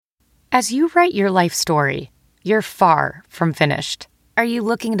As you write your life story, you're far from finished. Are you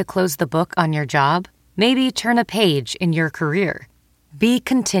looking to close the book on your job? Maybe turn a page in your career? Be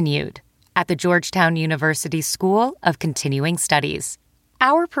continued at the Georgetown University School of Continuing Studies.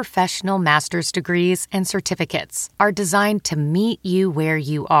 Our professional master's degrees and certificates are designed to meet you where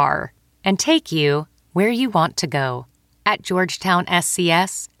you are and take you where you want to go. At Georgetown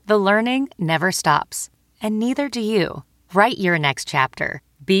SCS, the learning never stops, and neither do you. Write your next chapter.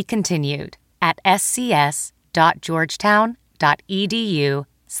 Be continued at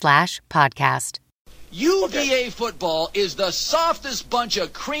scs.georgetown.edu/podcast. UVA football is the softest bunch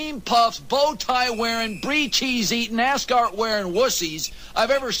of cream puffs, bow tie wearing, brie cheese eating, ascot wearing wussies I've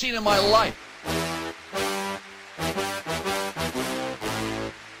ever seen in my life.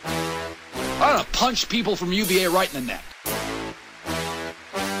 I want to punch people from UVA right in the neck.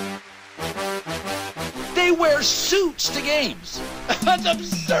 They wear suits to games. That's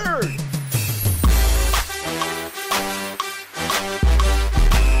absurd.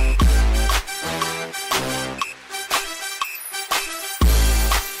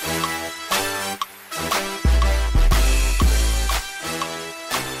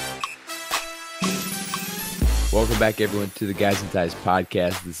 Welcome back, everyone, to the Guys and Ties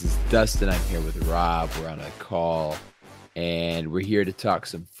podcast. This is Dustin. I'm here with Rob. We're on a call, and we're here to talk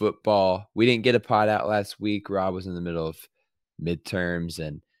some football. We didn't get a pod out last week. Rob was in the middle of midterms,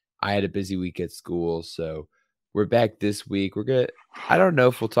 and I had a busy week at school, so we're back this week. I don't know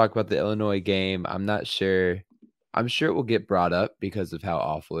if we'll talk about the Illinois game. I'm not sure. I'm sure it will get brought up because of how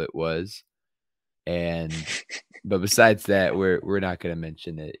awful it was, but besides that, we're not going to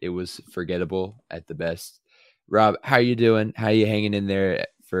mention it. It was forgettable at the best. Rob, how you doing? How you hanging in there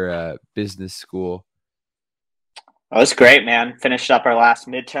for business school? Oh, it's great, man. Finished up our last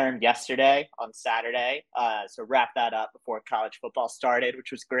midterm yesterday on Saturday. So wrapped that up before college football started,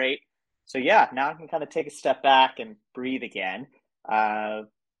 which was great. So yeah, now I can kind of take a step back and breathe again. But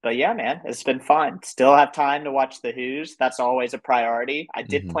yeah, man, it's been fun. Still have time to watch the Who's. That's always a priority. I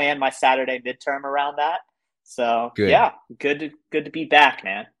did plan my Saturday midterm around that. So yeah, good to be back,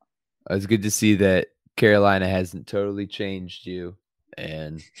 man. It's good to see that Carolina hasn't totally changed you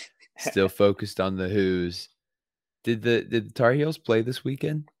and still focused on the Who's. Did the Tar Heels play this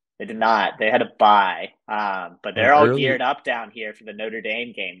weekend? They did not. They had a bye, but they're all geared up down here for the Notre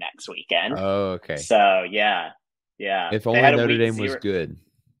Dame game next weekend. Oh, okay. So yeah. If only Notre Dame was good.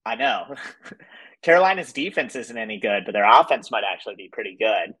 I know. Carolina's defense isn't any good, but their offense might actually be pretty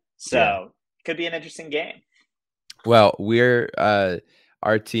good. So Could be an interesting game. Well,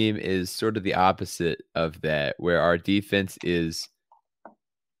 our team is sort of the opposite of that, where our defense is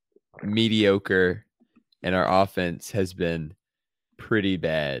mediocre and our offense has been pretty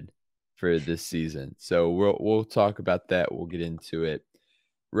bad for this season. So we'll talk about that. We'll get into it.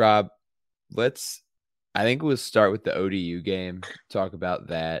 Rob, I think we'll start with the ODU game, talk about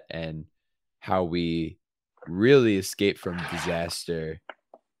that and how we really escaped from disaster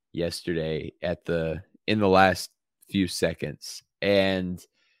yesterday in the last few seconds. And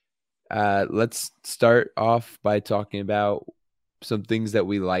let's start off by talking about some things that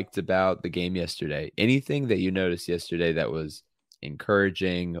we liked about the game yesterday. Anything that you noticed yesterday that was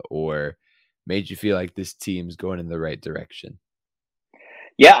encouraging or made you feel like this team's going in the right direction?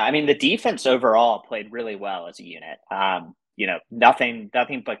 Yeah, I mean, the defense overall played really well as a unit. Nothing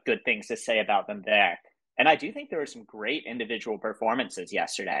but good things to say about them there. And I do think there were some great individual performances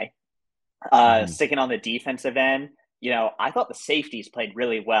yesterday. Sticking on the defensive end, I thought the safeties played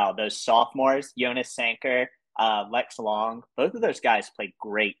really well. Those sophomores, Jonas Sanker, Lex Long, both of those guys played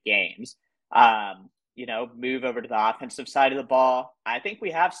great games. Move over to the offensive side of the ball. I think we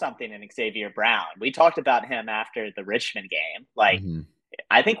have something in Xavier Brown. We talked about him after the Richmond game.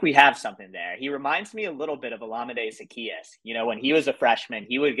 I think we have something there. He reminds me a little bit of Olamide Zaccheaus. When he was a freshman,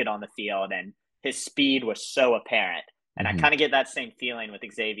 he would get on the field and his speed was so apparent. And I kind of get that same feeling with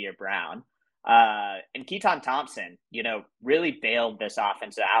Xavier Brown. And Keaton Thompson, really bailed this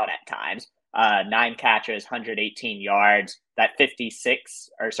offense out at times. 9 catches, 118 yards. That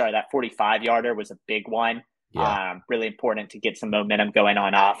 45-yarder was a big one. Yeah. Really important to get some momentum going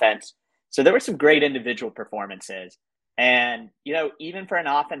on offense. So there were some great individual performances. And, even for an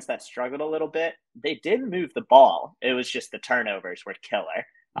offense that struggled a little bit, they did move the ball. It was just the turnovers were killer.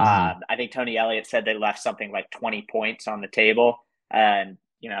 I think Tony Elliott said they left something like 20 points on the table. And,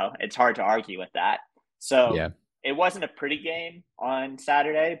 it's hard to argue with that. So It wasn't a pretty game on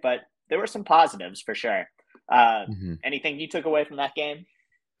Saturday, but there were some positives for sure. Anything you took away from that game?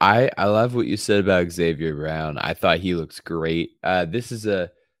 I love what you said about Xavier Brown. I thought he looks great. I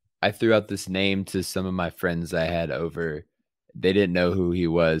threw out this name to some of my friends I had over they didn't know who he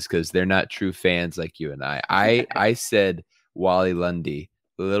was because they're not true fans like you and I. I said Wally Lundy,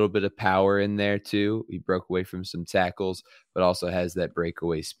 a little bit of power in there too. He broke away from some tackles, but also has that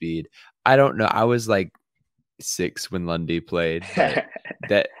breakaway speed. I don't know. I was like 6 when Lundy played, but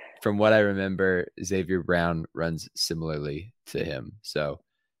that from what I remember, Xavier Brown runs similarly to him. So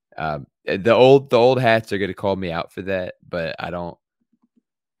the old hats are going to call me out for that, but I don't.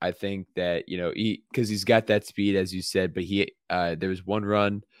 I think that, because he's got that speed, as you said, but there was one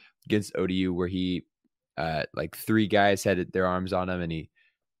run against ODU where he, like 3 guys had their arms on him, and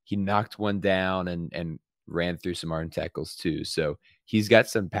he knocked one down and ran through some arm tackles too. So he's got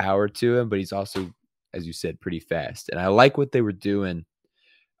some power to him, but he's also, as you said, pretty fast. And I like what they were doing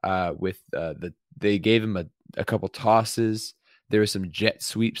with they gave him a couple tosses. There were some jet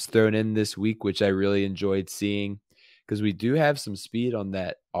sweeps thrown in this week, which I really enjoyed seeing, because we do have some speed on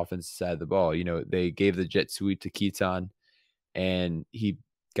that offensive side of the ball. They gave the jet sweep to Keaton, and he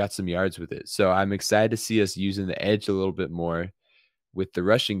got some yards with it. So I'm excited to see us using the edge a little bit more with the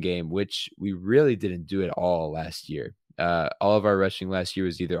rushing game, which we really didn't do at all last year. All of our rushing last year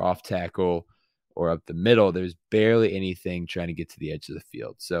was either off tackle or up the middle. There's barely anything trying to get to the edge of the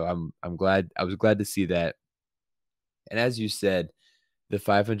field. So I'm glad. I was glad to see that. And as you said, the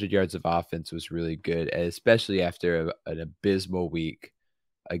 500 yards of offense was really good, especially after an abysmal week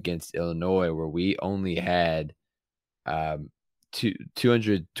against Illinois, where we only had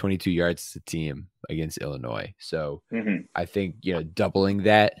 222 yards as a team against Illinois. So I think, doubling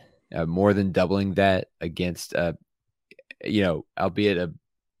that, more than doubling that against, albeit a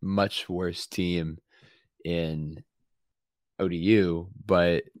much worse team in ODU,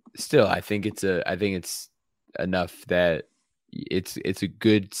 but still, I think it's enough that it's a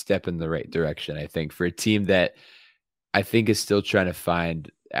good step in the right direction, I think, for a team that I think is still trying to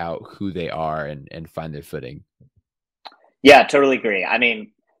find out who they are and find their footing. Yeah, totally agree. I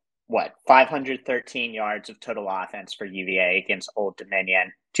mean, 513 yards of total offense for UVA against Old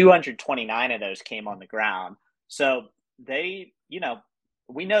Dominion. 229 of those came on the ground. So they,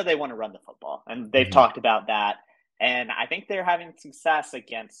 we know they want to run the football, and they've talked about that. And I think they're having success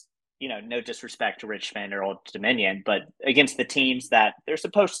against, no disrespect to Richmond or Old Dominion, but against the teams that they're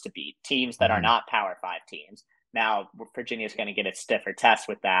supposed to be, teams that are not Power 5 teams. Now, Virginia's going to get a stiffer test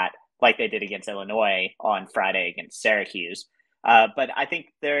with that, like they did against Illinois on Friday against Syracuse. But I think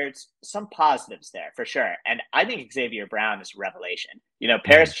there's some positives there for sure. And I think Xavier Brown is a revelation.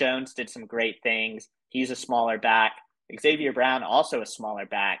 Paris Jones did some great things. He's a smaller back. Xavier Brown, also a smaller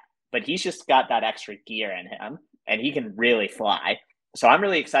back, but he's just got that extra gear in him, and he can really fly. So I'm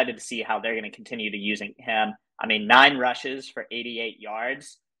really excited to see how they're going to continue to using him. I mean, 9 rushes for 88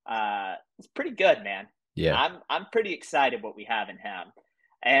 yards. It's pretty good, man. Yeah. I'm pretty excited what we have in him.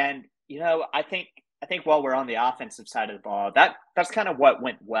 And, I think while we're on the offensive side of the ball, that's kind of what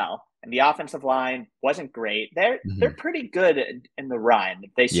went well. And the offensive line wasn't great. They're pretty good in the run.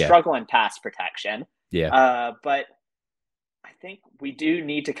 They struggle in pass protection. Yeah. But I think we do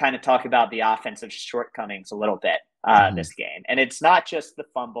need to kind of talk about the offensive shortcomings a little bit this game. And it's not just the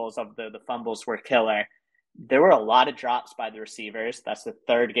fumbles. The fumbles were killer. There were a lot of drops by the receivers. That's the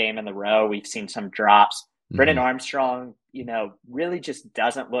 3rd game in the row we've seen some drops. Brennan Armstrong, really just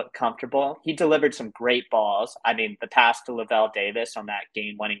doesn't look comfortable. He delivered some great balls. I mean, the pass to Lavelle Davis on that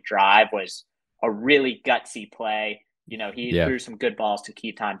game-winning drive was a really gutsy play. He threw some good balls to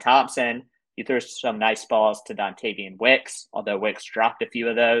Keaton Thompson. He threw some nice balls to Dontavian Wicks, although Wicks dropped a few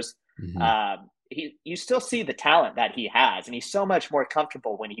of those. You still see the talent that he has, and he's so much more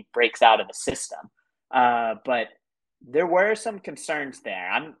comfortable when he breaks out of the system. But there were some concerns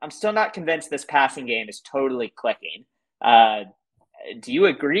there. I'm still not convinced this passing game is totally clicking. Do you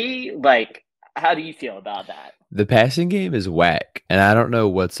agree? How do you feel about that? The passing game is whack, and I don't know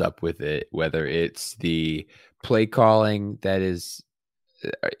what's up with it, whether it's the play calling that is,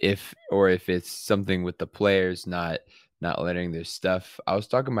 if it's something with the players not letting their stuff. I was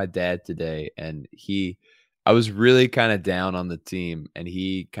talking to my dad today, and I was really kind of down on the team, and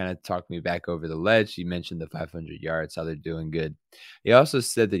he kind of talked me back over the ledge. He mentioned the 500 yards, how they're doing good. He also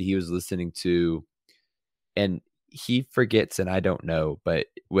said that he was listening to, and he forgets, and I don't know, but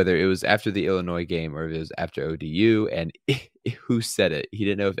whether it was after the Illinois game or if it was after ODU, and who said it. He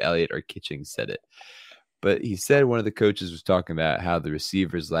didn't know if Elliott or Kitching said it. But he said one of the coaches was talking about how the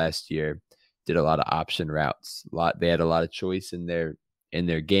receivers last year did a lot of option routes. They had a lot of choice in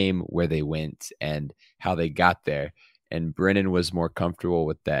their game where they went and how they got there. And Brennan was more comfortable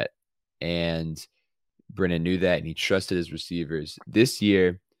with that. And Brennan knew that, and he trusted his receivers. This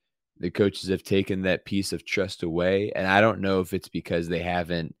year, the coaches have taken that piece of trust away. And I don't know if it's because they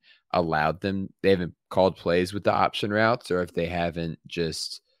haven't allowed them, they haven't called plays with the option routes, or if they haven't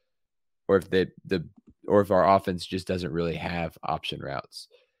just, or if our offense just doesn't really have option routes.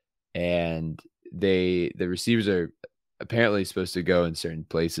 And the receivers are apparently supposed to go in certain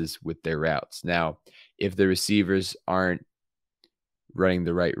places with their routes. Now, if the receivers aren't running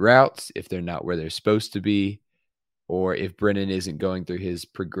the right routes, if they're not where they're supposed to be, or if Brennan isn't going through his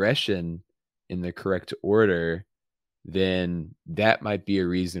progression in the correct order, then that might be a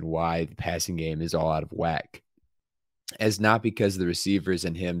reason why the passing game is all out of whack. As not because the receivers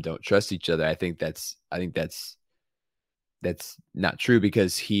and him don't trust each other. I think that's not true,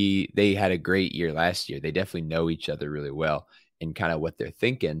 because they had a great year last year. They definitely know each other really well and kind of what they're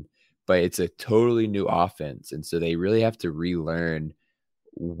thinking, but it's a totally new offense. And so they really have to relearn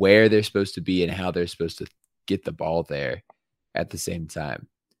where they're supposed to be and how they're supposed to get the ball there at the same time.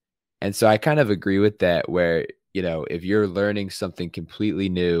 And so I kind of agree with that, where, if you're learning something completely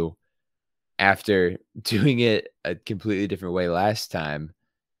new after doing it a completely different way last time,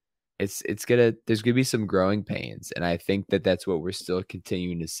 there's gonna be some growing pains. And I think that that's what we're still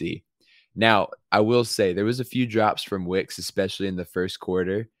continuing to see. Now, I will say there was a few drops from Wicks, especially in the first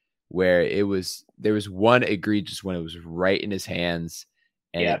quarter, where there was one egregious one. It was right in his hands,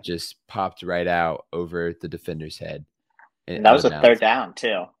 and it just popped right out over the defender's head. And that was a third down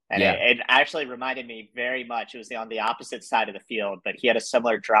too. And it actually reminded me very much. It was on the opposite side of the field, but he had a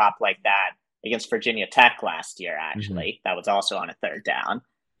similar drop like that against Virginia Tech last year, actually. That was also on a third down.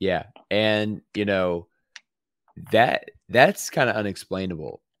 Yeah. And, that's kind of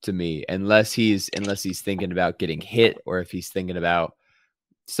unexplainable to me, unless he's thinking about getting hit, or if he's thinking about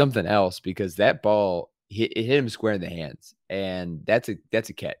something else, because that ball, it hit him square in the hands, and that's a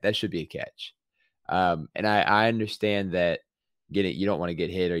catch. That should be a catch. And I understand that you don't want to get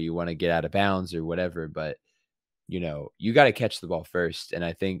hit, or you want to get out of bounds or whatever, but you got to catch the ball first. And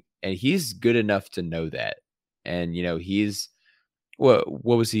I think, and he's good enough to know that. And, he's, what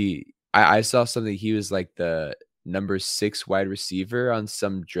was he? I saw something. He was like the number 6 wide receiver on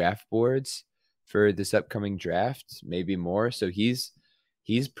some draft boards for this upcoming draft, maybe more. So he's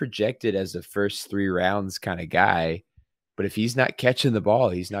projected as a first 3 rounds kind of guy, but if he's not catching the ball,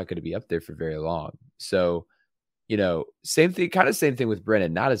 he's not going to be up there for very long. So, same thing with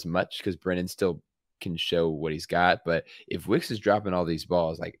Brennan, not as much, because Brennan still can show what he's got. But if Wicks is dropping all these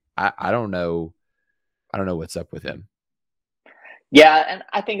balls, like, I don't know what's up with him. Yeah, and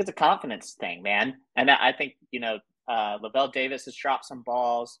I think it's a confidence thing, man. And I think, Lavelle Davis has dropped some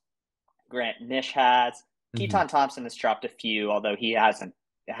balls. Grant Nish has. Keaton Thompson has dropped a few, although he hasn't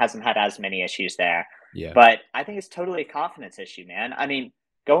had as many issues there. Yeah. But I think it's totally a confidence issue, man. I mean,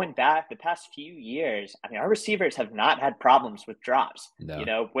 going back the past few years, our receivers have not had problems with drops.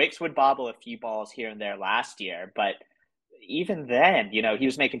 No. Wicks would bobble a few balls here and there last year, but even then, he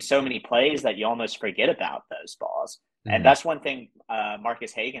was making so many plays that you almost forget about those balls. And that's one thing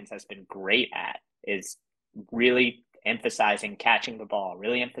Marcus Hagans has been great at, is really emphasizing catching the ball,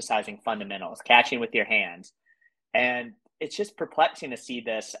 really emphasizing fundamentals, catching with your hands. And it's just perplexing to see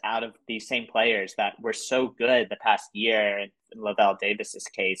this out of these same players that were so good the past year, in Lavelle Davis's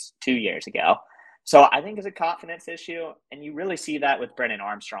case 2 years ago. So I think it's a confidence issue, and you really see that with Brennan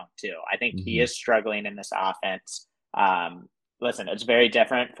Armstrong too. I think he is struggling in this offense. Listen, it's very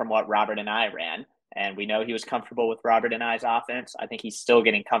different from what Robert and I ran, and we know he was comfortable with Robert and I's offense. I think he's still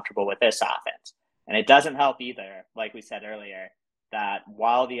getting comfortable with this offense. And it doesn't help either, like we said earlier, that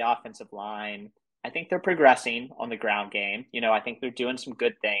while the offensive line, I think they're progressing on the ground game. I think they're doing some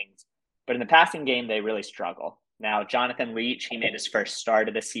good things. But in the passing game, they really struggle. Now, Jonathan Leach, he made his first start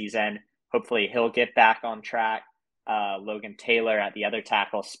of the season. Hopefully he'll get back on track. Logan Taylor at the other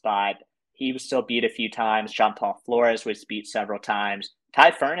tackle spot, he was still beat a few times. John Paul Flores was beat several times.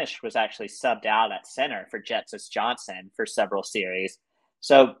 Ty Furnish was actually subbed out at center for Jetsis Johnson for several series.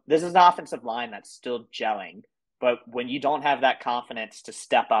 So this is an offensive line that's still gelling. But when you don't have that confidence to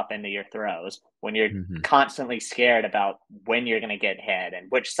step up into your throws, when you're constantly scared about when you're going to get hit and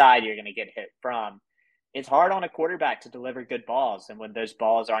which side you're going to get hit from, it's hard on a quarterback to deliver good balls. And when those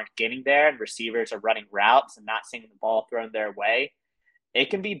balls aren't getting there and receivers are running routes and not seeing the ball thrown their way, it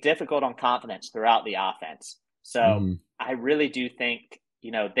can be difficult on confidence throughout the offense. So I really do think,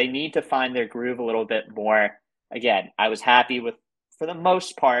 they need to find their groove a little bit more. Again, I was happy with, for the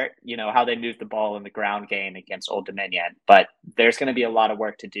most part, how they moved the ball in the ground game against Old Dominion. But there's going to be a lot of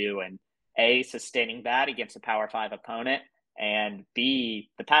work to do. And A, sustaining that against a Power 5 opponent. And B,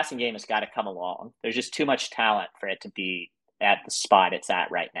 the passing game has got to come along. There's just too much talent for it to be at the spot it's at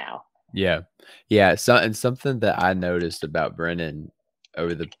right now. Yeah. Yeah. And something that I noticed about Brennan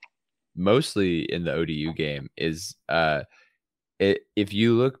mostly in the ODU game is if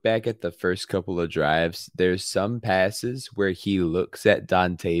you look back at the first couple of drives, there's some passes where he looks at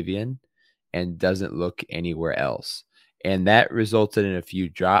Dontavian and doesn't look anywhere else. And that resulted in a few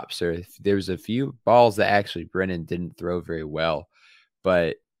drops, or there was a few balls that actually Brennan didn't throw very well,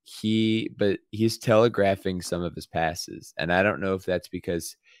 but he's telegraphing some of his passes. And I don't know if that's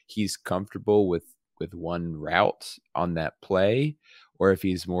because he's comfortable with one route on that play, or if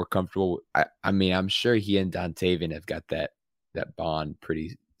he's more comfortable. I mean, I'm sure he and Dontavian have got that bond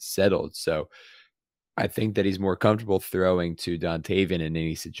pretty settled. So I think that he's more comfortable throwing to Dontavian in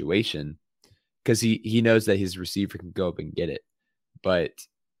any situation because he knows that his receiver can go up and get it. But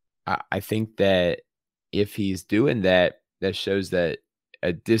I think that if he's doing that, that shows that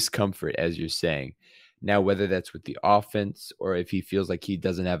a discomfort, as you're saying. Now, whether that's with the offense or if he feels like he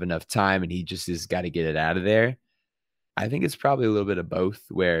doesn't have enough time and he just has got to get it out of there, I think it's probably a little bit of both,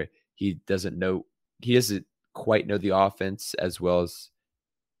 where he doesn't quite know the offense as well as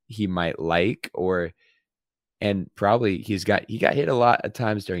he might like, and probably he got hit a lot of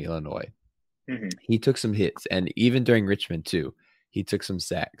times during Illinois. Mm-hmm. He took some hits, and even during Richmond too, he took some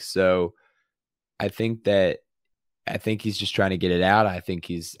sacks. So I think he's just trying to get it out. I think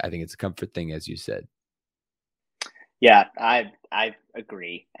it's a comfort thing, as you said. Yeah, I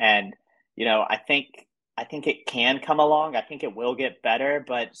agree. And, I think it can come along. I think it will get better,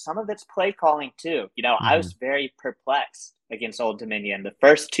 but some of it's play calling too. Mm-hmm. I was very perplexed against Old Dominion. The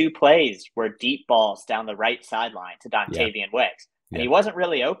first two plays were deep balls down the right sideline to Dontavian Wicks. And he wasn't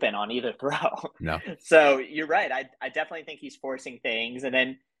really open on either throw. No. So you're right. I definitely think he's forcing things. And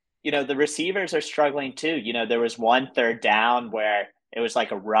then, the receivers are struggling too. There was one third down where it was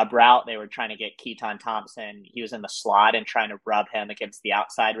like a rub route. They were trying to get Keaton Thompson. He was in the slot and trying to rub him against the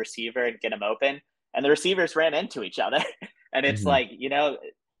outside receiver and get him open. And the receivers ran into each other. And it's like,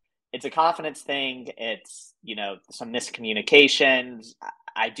 it's a confidence thing. It's, some miscommunications.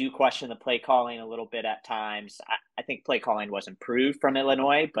 I do question the play calling a little bit at times. I think play calling was improved from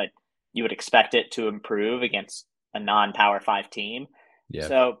Illinois, but you would expect it to improve against a non-Power 5 team. Yeah.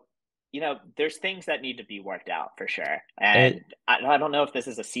 So, there's things that need to be worked out for sure. And I don't know if this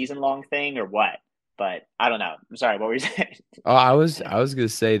is a season-long thing or what, but I don't know. I'm sorry, what were you saying? Oh, I was going to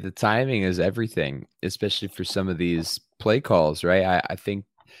say the timing is everything, especially for some of these play calls, right? I think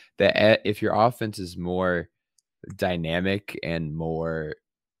that if your offense is more dynamic and more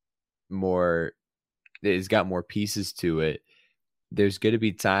it's got more pieces to it, there's going to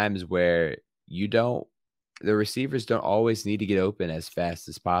be times where the receivers don't always need to get open as fast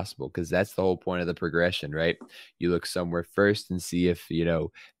as possible, because that's the whole point of the progression, right? You look somewhere first and see if,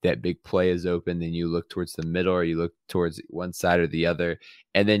 that big play is open. Then you look towards the middle, or you look towards one side or the other.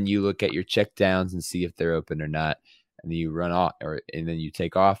 And then you look at your check downs and see if they're open or not. And then you run off, and then you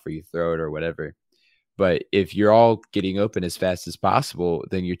take off, or you throw it, or whatever. But if you're all getting open as fast as possible,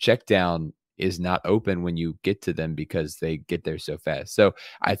 then your check down is not open when you get to them because they get there so fast. So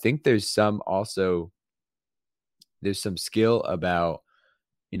I think there's some skill about,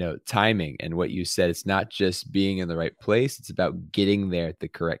 timing, and what you said. It's not just being in the right place. It's about getting there at the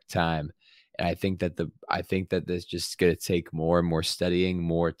correct time. And I think that that's just going to take more and more studying,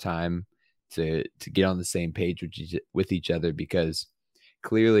 more time to get on the same page with each other, because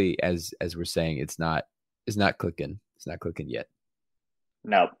clearly, as we're saying, it's not clicking. It's not clicking yet.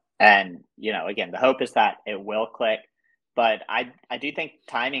 No. And, again, the hope is that it will click, but I do think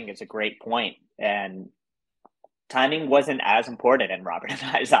timing is a great point. And timing wasn't as important in Robert and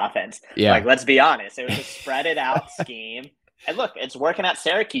I's offense. Yeah. Like, let's be honest. It was a spread it out scheme. And look, it's working at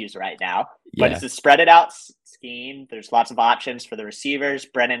Syracuse right now, but it's a spread it out scheme. There's lots of options for the receivers.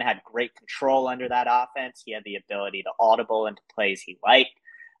 Brennan had great control under that offense. He had the ability to audible into plays he liked.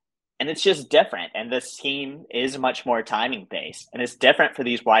 And it's just different. And this scheme is much more timing based. And it's different for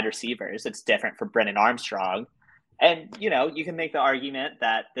these wide receivers. It's different for Brennan Armstrong. And, you can make the argument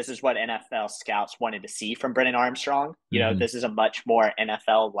that this is what NFL scouts wanted to see from Brennan Armstrong. This is a much more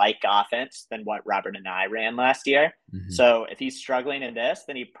NFL-like offense than what Robert and I ran last year. Mm-hmm. So if he's struggling in this,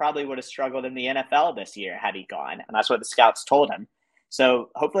 then he probably would have struggled in the NFL this year had he gone. And that's what the scouts told him. So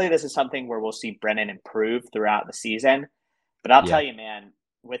hopefully this is something where we'll see Brennan improve throughout the season. But I'll tell you, man,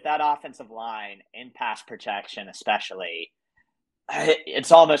 with that offensive line in pass protection especially,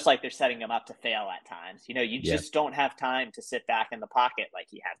 it's almost like they're setting him up to fail at times. You just don't have time to sit back in the pocket like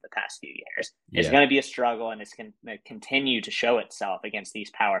he has the past few years. It's going to be a struggle, and it's going to continue to show itself against these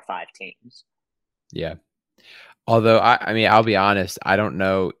Power 5 teams. Yeah. Although, I mean, I'll be honest, I don't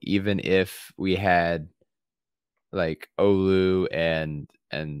know, even if we had like Olu and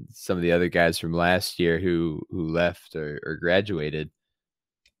some of the other guys from last year who left or graduated,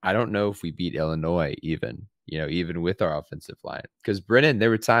 I don't know if we beat Illinois even. even with our offensive line. Because Brennan, there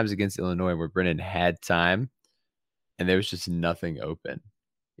were times against Illinois where Brennan had time and there was just nothing open,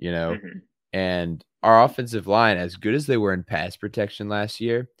 Mm-hmm. And our offensive line, as good as they were in pass protection last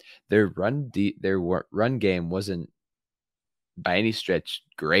year, their run game wasn't by any stretch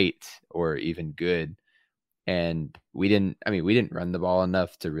great or even good. And we didn't run the ball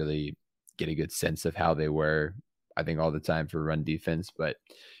enough to really get a good sense of how they were, I think, all the time for run defense, but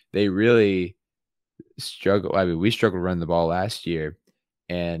they really struggle. I mean, we struggled running the ball last year,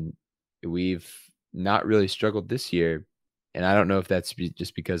 and we've not really struggled this year. And I don't know if that's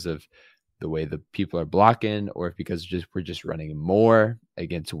just because of the way the people are blocking, or if because we're just running more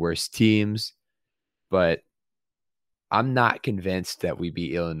against worse teams. But I'm not convinced that we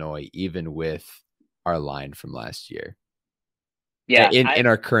beat Illinois, even with our line from last year. Yeah, in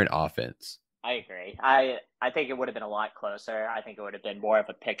our current offense. I agree. I think it would have been a lot closer. I think it would have been more of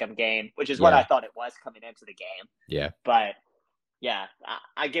a pick'em game, which is what I thought it was coming into the game. Yeah. But yeah,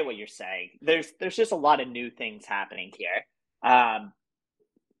 I get what you're saying. There's just a lot of new things happening here.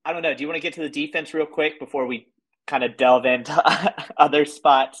 I don't know. Do you want to get to the defense real quick before we kind of delve into other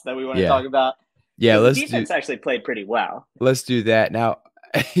spots that we want to talk about? Yeah, the defense actually played pretty well. Let's do that. Now,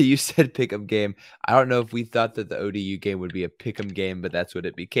 you said pick'em game. I don't know if we thought that the ODU game would be a pick'em game, but that's what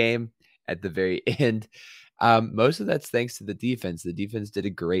it became at the very end. Most of that's thanks to the defense. The defense did a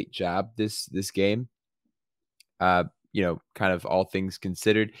great job this game. Kind of all things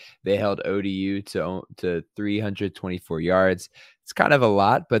considered, they held ODU to 324 yards. It's kind of a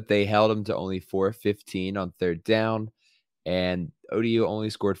lot, but they held them to only 415 on third down, and ODU only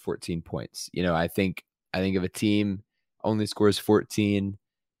scored 14 points. I think if a team only scores 14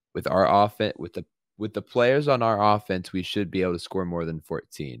 with our offense, with the players on our offense, we should be able to score more than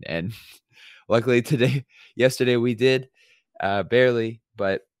 14. And luckily yesterday we did, barely,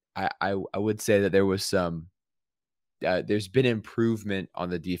 but I would say that there was there's been improvement on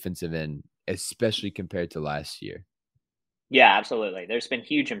the defensive end, especially compared to last year. Yeah, absolutely. There's been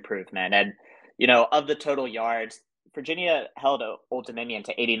huge improvement. And, of the total yards, Virginia held Old Dominion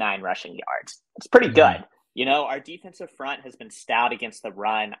to 89 rushing yards. It's pretty good. Our defensive front has been stout against the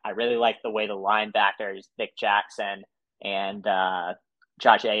run. I really like the way the linebackers, Nick Jackson and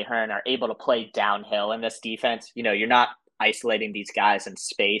Josh Ahern, are able to play downhill in this defense. You're not isolating these guys in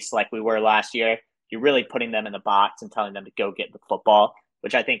space like we were last year. You're really putting them in the box and telling them to go get the football,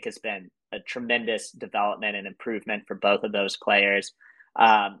 which I think has been a tremendous development and improvement for both of those players.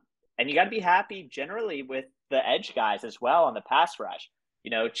 And you got to be happy generally with the edge guys as well on the pass rush.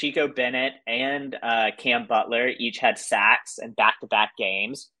 Chico Bennett and Cam Butler each had sacks in back-to-back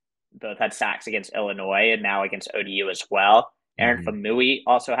games. Both had sacks against Illinois and now against ODU as well. Aaron Famui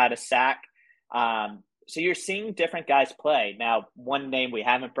also had a sack. So you're seeing different guys play. Now, one name we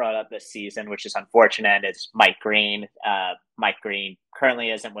haven't brought up this season, which is unfortunate, is Mike Green. Mike Green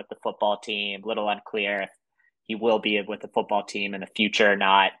currently isn't with the football team. A little unclear if he will be with the football team in the future or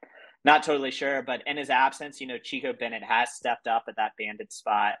not. Not totally sure, but in his absence, Chico Bennett has stepped up at that bandit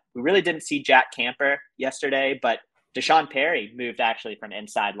spot. We really didn't see Jack Camper yesterday, but Deshaun Perry moved actually from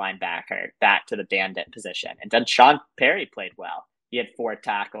inside linebacker back to the bandit position. And Deshaun Perry played well. He had 4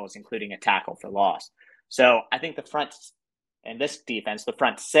 tackles, including a tackle for loss. So I think the front in this defense, the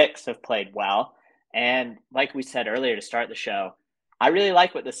front 6 have played well. And like we said earlier to start the show, I really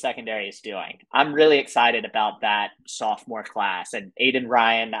like what the secondary is doing. I'm really excited about that sophomore class. And Aiden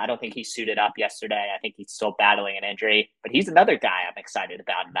Ryan, I don't think he suited up yesterday. I think he's still battling an injury, but he's another guy I'm excited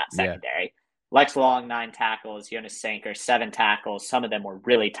about in that secondary. Yeah. Lex Long, 9 tackles, Jonas Sanker, 7 tackles. Some of them were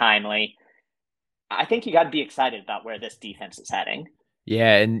really timely. I think you got to be excited about where this defense is heading.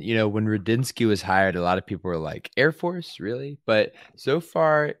 Yeah, and when Rudinsky was hired, a lot of people were like, Air Force, really? But so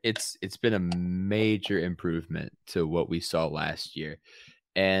far, it's been a major improvement to what we saw last year.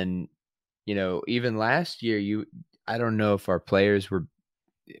 And even last year, I don't know if our players were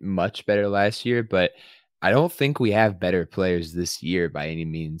much better last year, but I don't think we have better players this year by any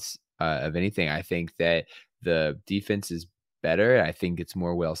means of anything. I think that the defense is better. I think it's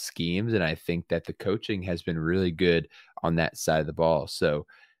more well schemed, and I think that the coaching has been really good on that side of the ball. So,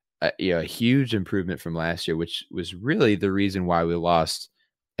 a huge improvement from last year, which was really the reason why we lost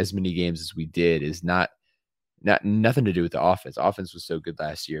as many games as we did. Is nothing to do with the offense. Offense was so good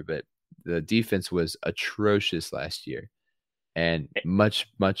last year, but the defense was atrocious last year, and much,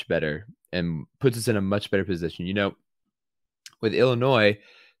 much better, and puts us in a much better position. With Illinois,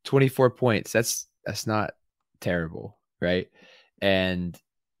 24 points. That's not terrible, right? And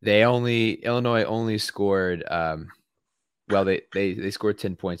Illinois only scored they scored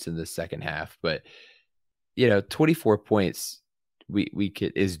 10 points in the second half, but 24 points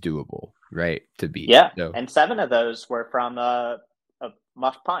is doable. right, to beat. Yeah, So and 7 of those were from a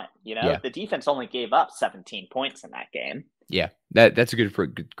muff punt. yeah, The defense only gave up 17 points in that game. yeah, that's a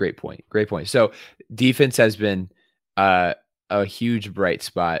great point. Great point. So defense has been a huge bright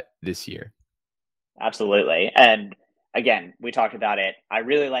spot this year. Absolutely. And again, we talked about it. I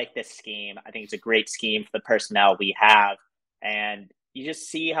really like this scheme. I think it's a great scheme for the personnel we have. And you just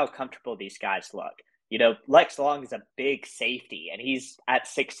see how comfortable these guys look. Lex Long is a big safety, and he's at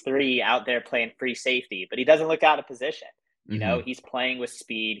 6'3" out there playing free safety, but he doesn't look out of position. He's playing with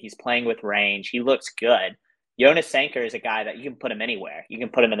speed. He's playing with range. He looks good. Jonas Sanker is a guy that you can put him anywhere. You can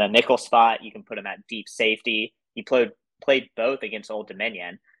put him in a nickel spot. You can put him at deep safety. He played both against Old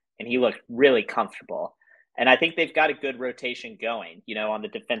Dominion, and he looked really comfortable. And I think they've got a good rotation going. On the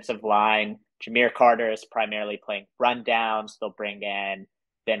defensive line, Jameer Carter is primarily playing rundowns. They'll bring in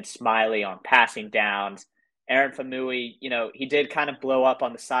Ben Smiley on passing downs. Aaron Famui, he did kind of blow up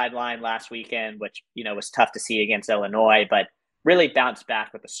on the sideline last weekend, which, was tough to see against Illinois, but really bounced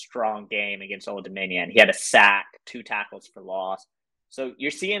back with a strong game against Old Dominion. He had a sack, 2 tackles for loss. So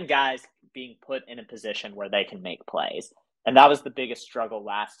you're seeing guys being put in a position where they can make plays. And that was the biggest struggle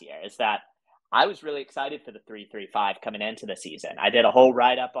last year, is that I was really excited for the 3-3-5 coming into the season. I did a whole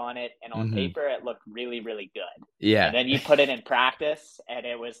write-up on it, and on paper, it looked really, really good. Yeah. And then you put it in practice, and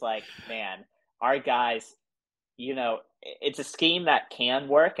it was like, man, our guys, it's a scheme that can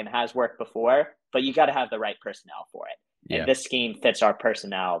work and has worked before, but you got to have the right personnel for it. Yeah. And this scheme fits our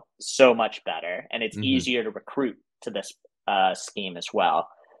personnel so much better, and it's easier to recruit to this scheme as well.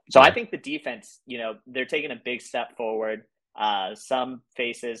 So I think the defense, they're taking a big step forward. Some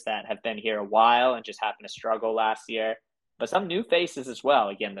faces that have been here a while and just happened to struggle last year, but some new faces as well.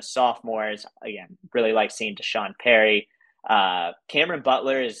 Again, the sophomores, really like seeing Deshaun Perry. Cameron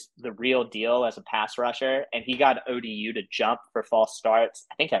Butler is the real deal as a pass rusher, and he got ODU to jump for false starts,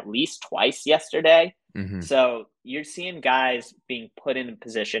 I think at least twice yesterday. So you're seeing guys being put in a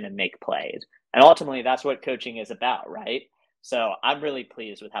position and make plays. And ultimately, that's what coaching is about, right? So I'm really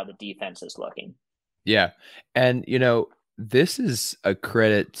pleased with how the defense is looking. Yeah. And, this is a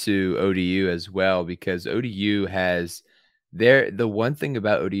credit to ODU as well, because ODU has the one thing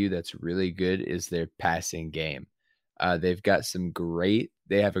about ODU that's really good is their passing game. They've got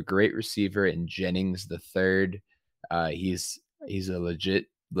they have a great receiver in Jennings the third. He's a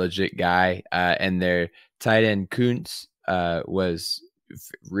legit guy. And their tight end Kuntz was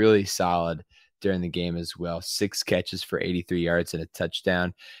really solid during the game as well. 6 catches for 83 yards and a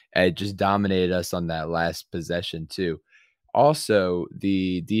touchdown. It just dominated us on that last possession too. Also,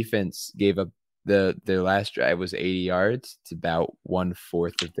 the defense gave up their last drive was 80 yards. It's about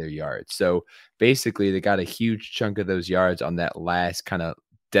 1/4 of their yards. So basically, they got a huge chunk of those yards on that last kind of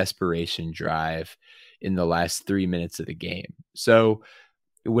desperation drive in the last 3 minutes of the game. So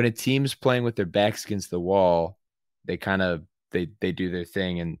when a team's playing with their backs against the wall, they kind of they do their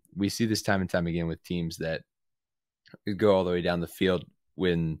thing, and we see this time and time again with teams that go all the way down the field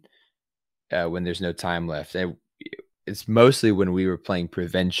when there's no time left. It's mostly when we were playing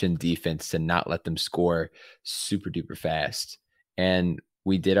prevention defense to not let them score super duper fast. And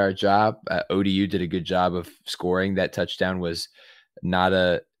we did our job. ODU did a good job of scoring. That touchdown was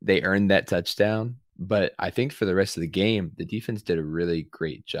they earned that touchdown. But I think for the rest of the game, the defense did a really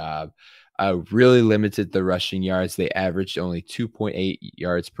great job. Really limited the rushing yards. They averaged only 2.8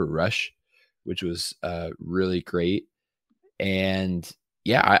 yards per rush, which was really great. And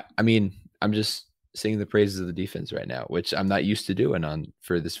yeah, I'm just singing the praises of the defense right now, which I'm not used to doing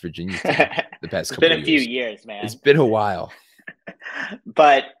for this Virginia team the past couple of years. It's been a few years, man. It's been a while.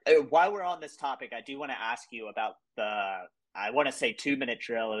 But while we're on this topic, I do want to ask you about I want to say 2-minute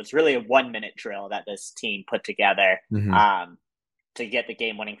drill. It was really a 1-minute drill that this team put together to get the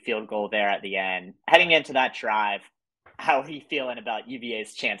game-winning field goal there at the end. Heading into that drive, how are you feeling about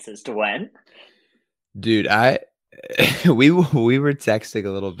UVA's chances to win? Dude, we were texting a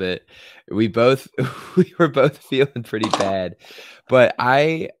little bit. We were both feeling pretty bad, but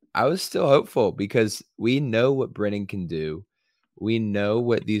I was still hopeful because we know what Brennan can do. We know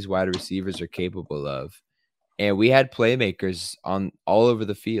what these wide receivers are capable of, and we had playmakers on all over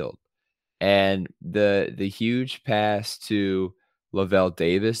the field. And the huge pass to Lavelle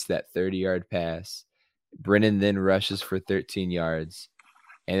Davis, that 30-yard pass, Brennan then rushes for 13 yards,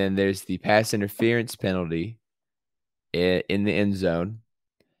 and then there's the pass interference penalty in the end zone.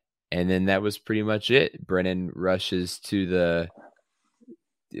 And then that was pretty much it. Brennan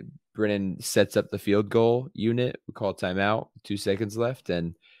sets up the field goal unit. We call timeout, 2 seconds left,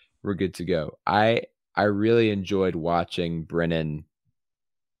 and we're good to go. I really enjoyed watching Brennan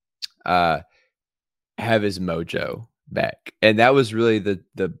have his mojo back. And that was really the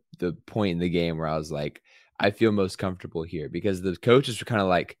the point in the game where I was like, I feel most comfortable here, because the coaches were kind of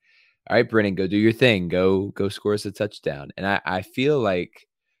like, all right, Brennan, go do your thing. Go score us a touchdown. And I feel like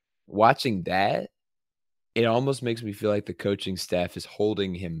watching that, it almost makes me feel like the coaching staff is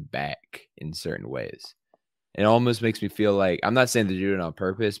holding him back in certain ways. It almost makes me feel like, I'm not saying they're doing it on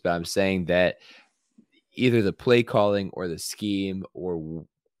purpose, but I'm saying that either the play calling or the scheme or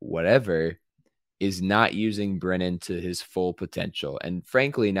whatever is not using Brennan to his full potential, and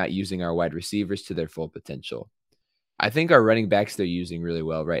frankly, not using our wide receivers to their full potential. I think our running backs they're using really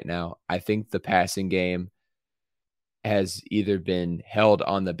well right now. I think the passing game has either been held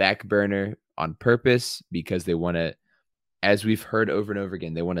on the back burner on purpose because they want to, as we've heard over and over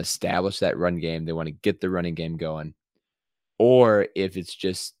again, they want to establish that run game. They want to get the running game going. Or if it's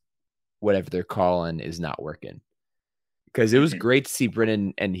just whatever they're calling is not working. Because it was great to see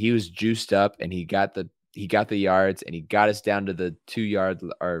Brennan, and he was juiced up, and he got the yards, and he got us down to the 2 yard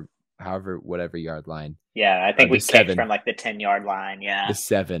or however, whatever yard line. Yeah, I think we kicked 7. from like the 10-yard line. Yeah. The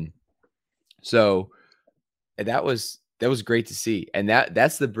 7. So that was great to see. And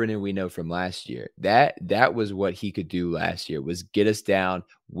that's the Brennan we know from last year. That was what he could do last year, was get us down,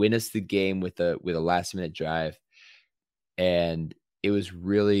 win us the game with a last minute drive. And it was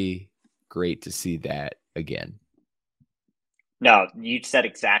really great to see that again. No, you said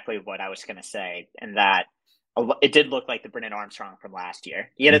exactly what I was going to say, and that it did look like the Brennan Armstrong from last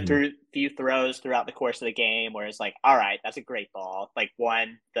year. He had a few throws throughout the course of the game where it's like, all right, that's a great ball. Like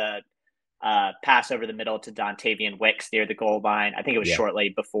the pass over the middle to Dontavian Wicks near the goal line. I think it was shortly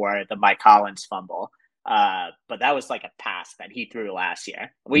before the Mike Collins fumble. But that was like a pass that he threw last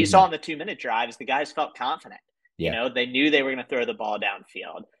year. What you saw in the 2-minute drives, the guys felt confident. You know, they knew they were going to throw the ball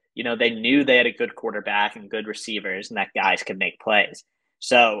downfield. You know, they knew they had a good quarterback and good receivers and that guys could make plays.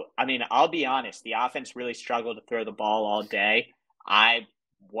 So, I mean, I'll be honest, the offense really struggled to throw the ball all day. I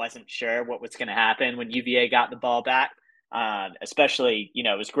wasn't sure what was going to happen when UVA got the ball back. Especially, you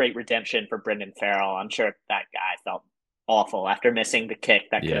know, it was great redemption for Brendan Farrell. I'm sure that guy felt awful after missing the kick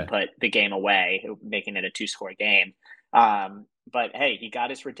that could have put the game away, making it a 2-score game. But hey, he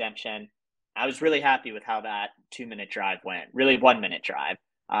got his redemption. I was really happy with how that 2-minute drive went, really 1-minute drive.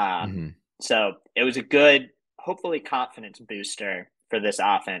 So it was a good, hopefully confidence booster for this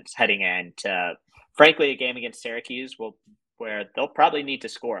offense heading into, frankly, a game against Syracuse where they'll probably need to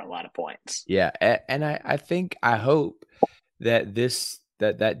score a lot of points. Yeah. And I hope that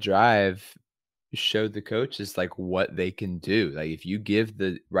that drive showed the coaches like what they can do. Like if you give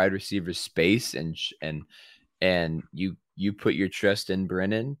the wide receivers space and you put your trust in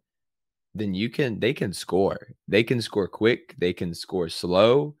Brennan, then they can score. They can score quick. They can score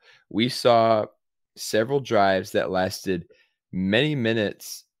slow. We saw several drives that lasted many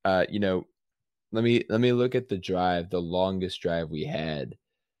minutes. You know, let me look at the longest drive we had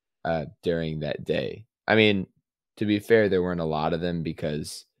during that day. I mean, to be fair, there weren't a lot of them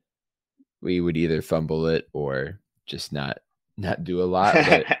because we would either fumble it or just not do a lot.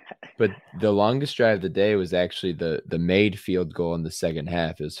 But the longest drive of the day was actually the made field goal in the second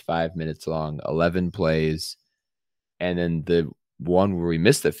half. It was 5 minutes long, 11 plays. And then the one where we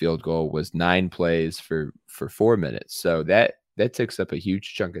missed the field goal was 9 plays for 4 minutes. So that takes up a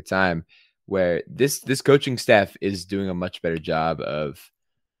huge chunk of time, where this coaching staff is doing a much better job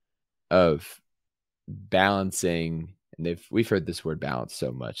of balancing. And we've heard this word balance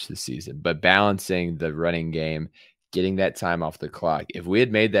so much this season, but balancing the running game, getting that time off the clock. If we had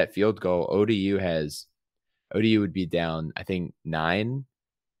made that field goal, ODU would be down, I think 9.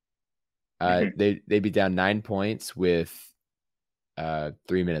 They'd be down 9 points with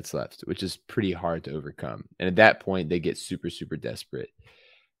 3 minutes left, which is pretty hard to overcome. And at that point, they get super, super desperate.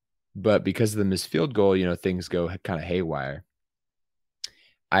 But because of the missed field goal, you know, things go kind of haywire.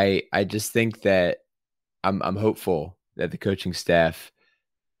 I just think that I'm hopeful that the coaching staff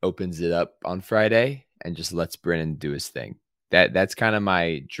opens it up on Friday and just lets Brennan do his thing. That's kind of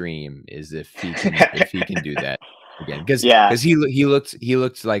my dream, is if he can do that again, because he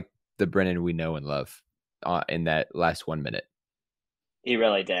looked like the Brennan we know and love in that last 1 minute. He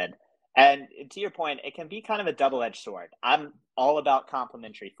really did. And to your point, it can be kind of a double-edged sword. I'm all about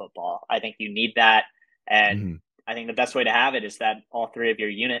complementary football. I think you need that, and I think the best way to have it is that all 3 of your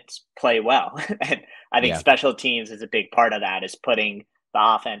units play well. And I think special teams is a big part of that, is putting the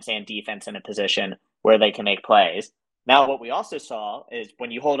offense and defense in a position where they can make plays. Now, what we also saw is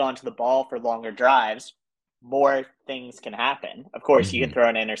when you hold on to the ball for longer drives, more things can happen. Of course, you can throw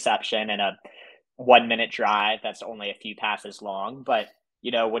an interception in a 1-minute drive that's only a few passes long. But,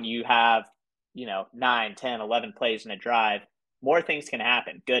 you know, when you have, you know, 9, 10, 11 plays in a drive, more things can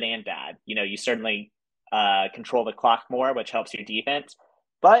happen, good and bad. You know, you certainly control the clock more, which helps your defense.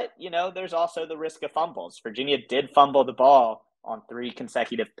 But, there's also the risk of fumbles. Virginia did fumble the ball on 3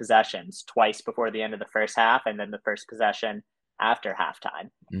 consecutive possessions, twice before the end of the first half and then the first possession after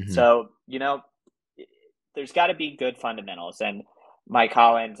halftime. Mm-hmm. So, there's got to be good fundamentals. And Mike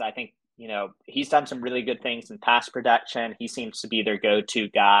Hollins, I think, he's done some really good things in pass protection. He seems to be their go-to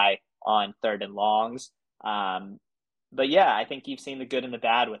guy on 3rd and longs. But yeah, I think you've seen the good and the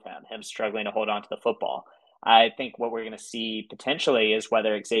bad with him struggling to hold on to the football. I think what we're going to see potentially is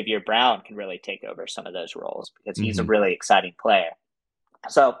whether Xavier Brown can really take over some of those roles, because he's a really exciting player.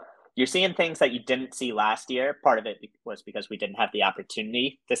 So you're seeing things that you didn't see last year. Part of it was because we didn't have the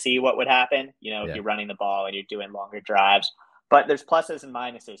opportunity to see what would happen, if you're running the ball and you're doing longer drives. But there's pluses and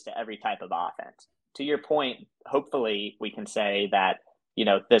minuses to every type of offense. To your point, hopefully we can say that,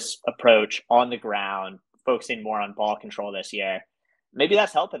 this approach on the ground, focusing more on ball control this year, maybe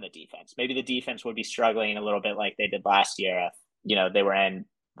that's helping the defense. Maybe the defense would be struggling a little bit like they did last year if, they were in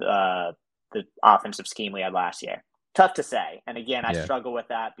the offensive scheme we had last year. Tough to say. And again, I struggle with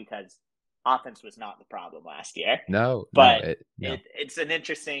that because offense was not the problem last year. But it's an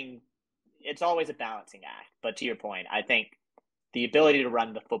interesting, it's always a balancing act. But to your point, I think the ability to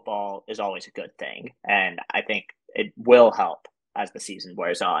run the football is always a good thing. And I think it will help as the season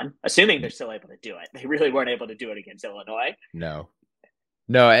wears on, assuming they're still able to do it. They really weren't able to do it against Illinois. No,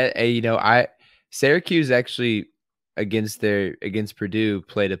 Syracuse actually against Purdue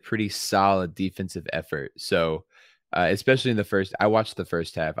played a pretty solid defensive effort. So especially in the first, I watched the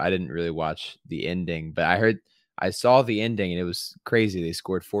first half. I didn't really watch the ending, but I saw the ending and it was crazy. They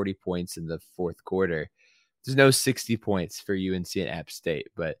scored 40 points in the fourth quarter. There's no 60 points for UNC and App State,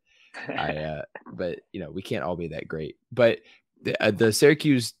 but we can't all be that great. But the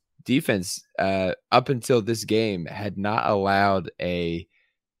Syracuse defense up until this game had not allowed a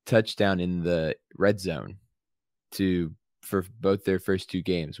touchdown in the red zone for both their first 2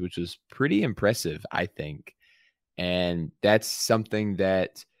 games, which was pretty impressive, I think. And that's something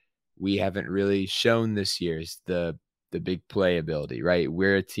that we haven't really shown this year, is the big play ability, right?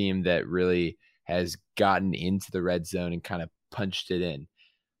 We're a team that really has gotten into the red zone and kind of punched it in.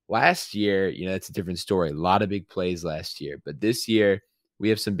 Last year, it's a different story. A lot of big plays last year, but this year we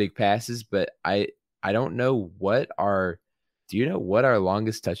have some big passes, but I don't know do you know what our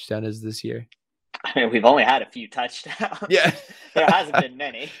longest touchdown is this year? I mean, we've only had a few touchdowns. Yeah. There hasn't been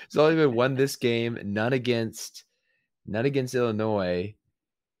many. There's only been one this game, none against Illinois.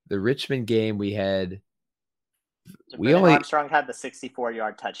 The Richmond game we had. Armstrong had the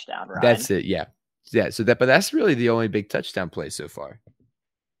 64-yard touchdown, right? That's it. Yeah. But that's really the only big touchdown play so far.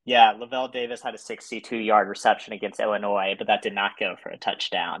 Yeah, Lavelle Davis had a 62-yard reception against Illinois, but that did not go for a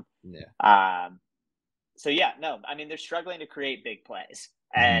touchdown. Yeah. They're struggling to create big plays.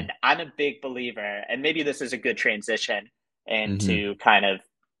 And I'm a big believer, and maybe this is a good transition into kind of,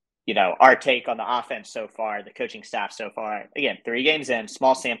 our take on the offense so far, the coaching staff so far. Again, 3 games in,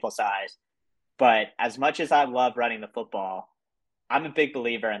 small sample size. But as much as I love running the football, I'm a big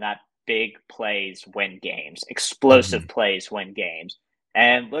believer in that big plays win games, explosive plays win games.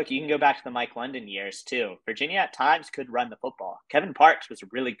 And look, you can go back to the Mike London years too. Virginia at times could run the football. Kevin Parks was a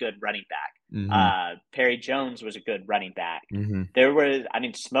really good running back. Perry Jones was a good running back. There was,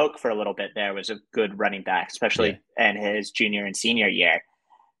 Smoke for a little bit there was a good running back, especially in his junior and senior year.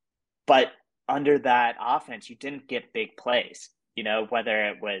 But under that offense, you didn't get big plays. Whether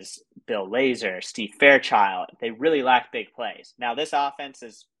it was Bill Lazor, Steve Fairchild, they really lacked big plays. Now this offense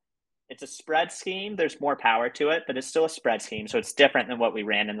it's a spread scheme. There's more power to it, but it's still a spread scheme. So it's different than what we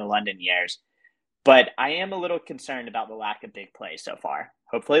ran in the London years. But I am a little concerned about the lack of big plays so far.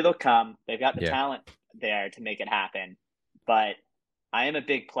 Hopefully they'll come. They've got the talent there to make it happen. But I am a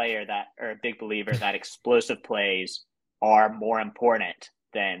big believer that explosive plays are more important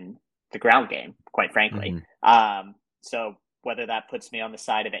than the ground game, quite frankly. So whether that puts me on the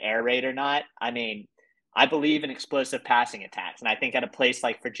side of the air raid or not, I believe in explosive passing attacks. And I think at a place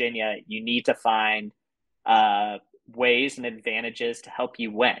like Virginia, you need to find ways and advantages to help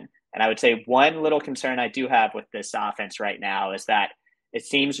you win. And I would say one little concern I do have with this offense right now is that it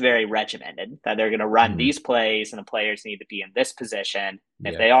seems very regimented, that they're going to run these plays and the players need to be in this position.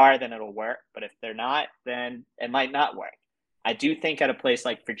 If they are, then it'll work. But if they're not, then it might not work. I do think at a place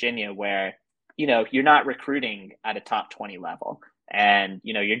like Virginia where, you're not recruiting at a top 20 level and,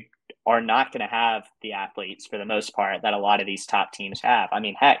 you are not going to have the athletes for the most part that a lot of these top teams have.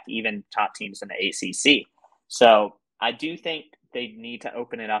 Heck, even top teams in the ACC. So I do think they need to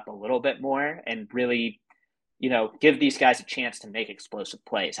open it up a little bit more and really, give these guys a chance to make explosive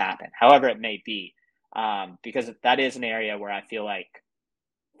plays happen, however it may be, because that is an area where I feel like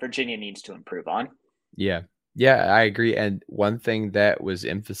Virginia needs to improve on. Yeah. Yeah, I agree. And one thing that was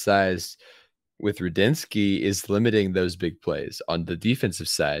emphasized with Rudinski is limiting those big plays on the defensive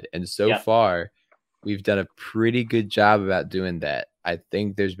side. And so Yep. far, we've done a pretty good job about doing that. I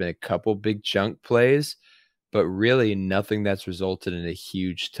think there's been a couple big chunk plays, but really nothing that's resulted in a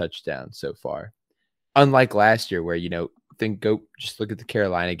huge touchdown so far. Unlike last year, where, just look at the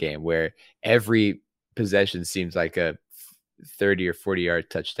Carolina game where every possession seems like a 30 or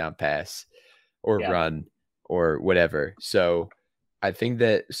 40-yard touchdown pass or run or whatever. So I think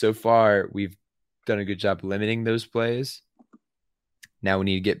that so far we've done a good job limiting those plays. Now we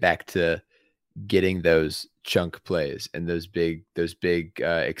need to get back to getting those chunk plays and those big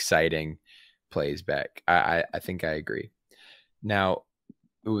exciting plays back. I think I agree. Now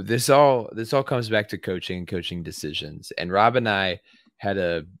this all comes back to coaching decisions. And Rob and I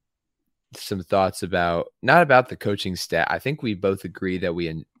had some thoughts not about the coaching staff. I think we both agree that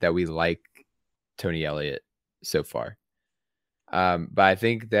we like Tony Elliott so far. But I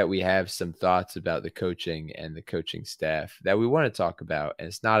think that we have some thoughts about the coaching and the coaching staff that we want to talk about. And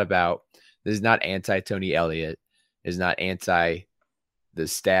this is not anti-Tony Elliott. It's not anti the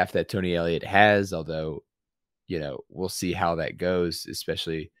staff that Tony Elliott has, although, we'll see how that goes,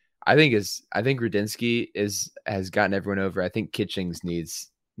 especially I think Rudinski has gotten everyone over. I think Kitchings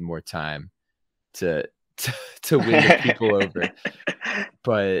needs more time to win the people over.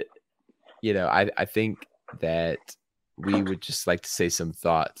 But, I think that we would just like to say some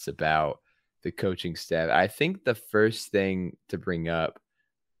thoughts about the coaching staff. I think the first thing to bring up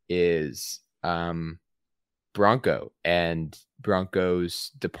is Bronco and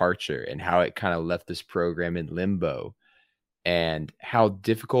Bronco's departure and how it kind of left this program in limbo and how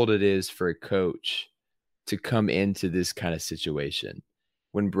difficult it is for a coach to come into this kind of situation.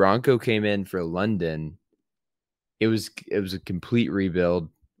 When Bronco came in for London, it was a complete rebuild,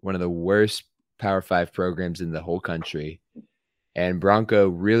 one of the worst Power 5 programs in the whole country. And Bronco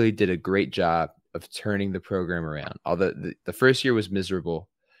really did a great job of turning the program around. Although the first year was miserable,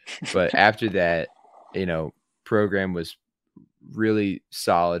 but after that, program was really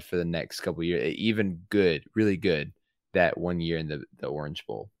solid for the next couple of years, even good, really good that one year in the Orange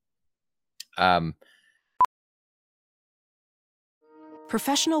Bowl.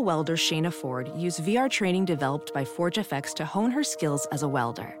 Professional welder Shayna Ford used VR training developed by ForgeFX to hone her skills as a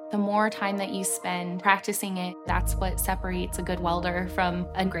welder. The more time that you spend practicing it, that's what separates a good welder from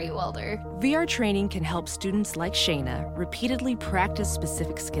a great welder. VR training can help students like Shayna repeatedly practice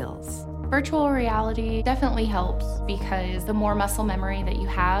specific skills. Virtual reality definitely helps because the more muscle memory that you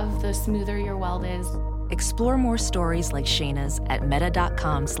have, the smoother your weld is. Explore more stories like Shayna's at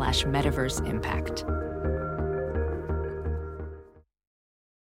meta.com/metaverseimpact.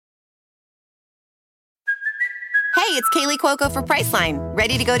 Hey, it's Kaylee Cuoco for Priceline.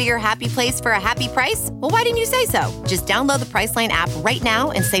 Ready to go to your happy place for a happy price? Well, why didn't you say so? Just download the Priceline app right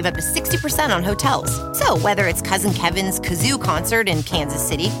now and save up to 60% on hotels. So whether it's Cousin Kevin's Kazoo Concert in Kansas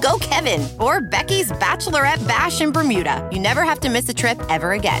City, go Kevin, or Becky's Bachelorette Bash in Bermuda, you never have to miss a trip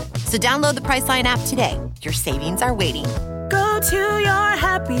ever again. So download the Priceline app today. Your savings are waiting. Go to your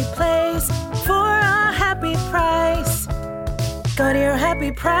happy place for a happy price. Go to your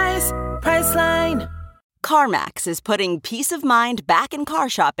happy price, Priceline. CarMax is putting peace of mind back in car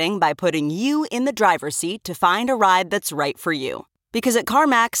shopping by putting you in the driver's seat to find a ride that's right for you. Because at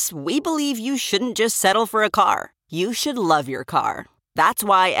CarMax, we believe you shouldn't just settle for a car. You should love your car. That's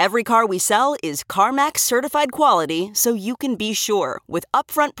why every car we sell is CarMax certified quality, so you can be sure with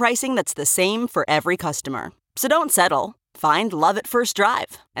upfront pricing that's the same for every customer. So don't settle. Find love at first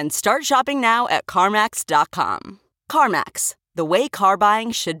drive and start shopping now at CarMax.com. CarMax, the way car buying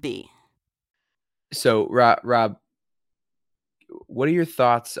should be. So, Rob, what are your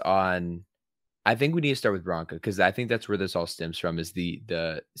thoughts on? I think we need to start with Bronco because I think that's where this all stems from, is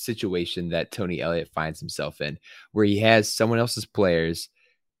the situation that Tony Elliott finds himself in, where he has someone else's players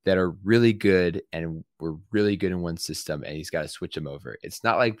that are really good and were really good in one system, and he's got to switch them over. It's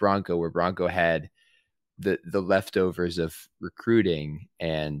not like Bronco, where Bronco had the leftovers of recruiting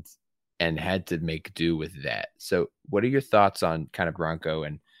and had to make do with that. So, what are your thoughts on kind of Bronco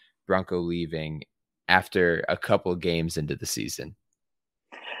and Bronco leaving after a couple of games into the season?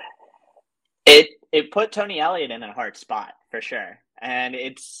 It put Tony Elliott in a hard spot for sure. And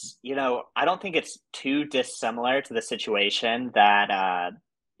it's, I don't think it's too dissimilar to the situation that,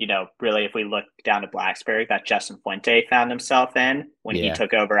 really, if we look down to Blacksburg, that Justin Fuente found himself in when he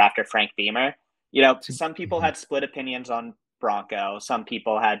took over after Frank Beamer. Some people had split opinions on Bronco. Some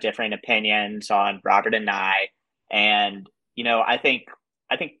people had different opinions on Robert and I. And, I think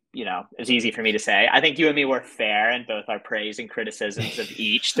I think, it's easy for me to say. I think you and me were fair in both our praise and criticisms of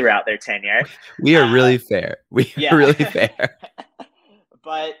each throughout their tenure. We are really fair. We are really fair.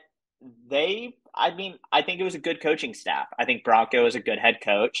 But I think it was a good coaching staff. I think Bronco is a good head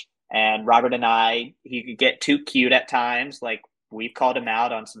coach. And Robert and he could get too cute at times. Like, we've called him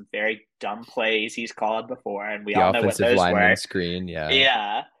out on some very dumb plays he's called before. And we all know what those were. Screen, yeah.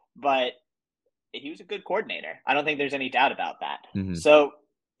 Yeah, but he was a good coordinator. I don't think there's any doubt about that. Mm-hmm. So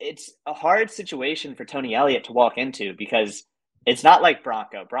it's a hard situation for Tony Elliott to walk into because it's not like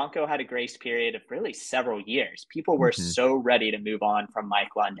Bronco. Bronco had a grace period of really several years. People were so ready to move on from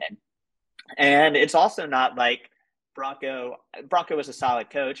Mike London. And it's also not like Bronco was a solid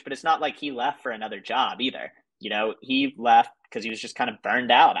coach, but it's not like he left for another job either. He left because he was just kind of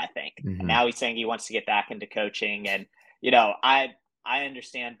burned out, I think. And now he's saying he wants to get back into coaching. And, I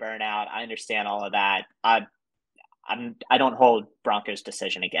understand burnout. I understand all of that. I don't hold Bronco's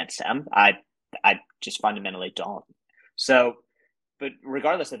decision against him. I just fundamentally don't. So, but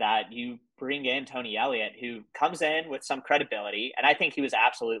regardless of that, you bring in Tony Elliott, who comes in with some credibility, and I think he was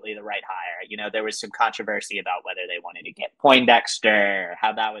absolutely the right hire. There was some controversy about whether they wanted to get Poindexter,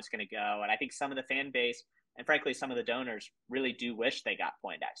 how that was going to go. And I think some of the fan base, and frankly, some of the donors really do wish they got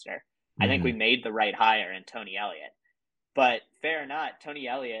Poindexter. I think we made the right hire in Tony Elliott. But fair or not, Tony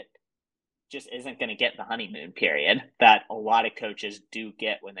Elliott just isn't going to get the honeymoon period that a lot of coaches do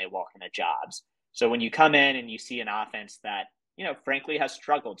get when they walk into jobs. So when you come in and you see an offense that, frankly has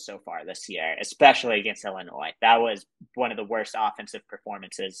struggled so far this year, especially against Illinois, that was one of the worst offensive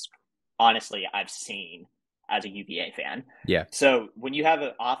performances, honestly, I've seen as a UVA fan. Yeah. So when you have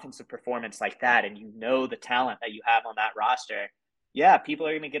an offensive performance like that and the talent that you have on that roster, yeah, people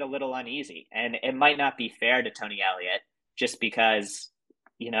are going to get a little uneasy. And it might not be fair to Tony Elliott just because,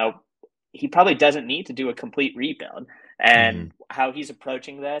 he probably doesn't need to do a complete rebuild. And how he's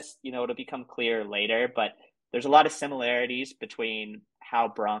approaching this, it'll become clear later, but there's a lot of similarities between how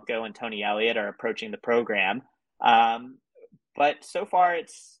Bronco and Tony Elliott are approaching the program. But so far,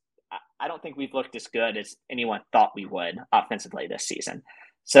 I don't think we've looked as good as anyone thought we would offensively this season.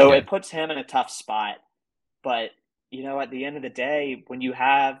 So It puts him in a tough spot. But, at the end of the day, when you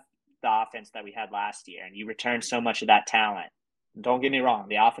have the offense that we had last year and you return so much of that talent, don't get me wrong,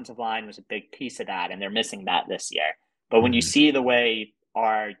 the offensive line was a big piece of that, and they're missing that this year. But when you see the way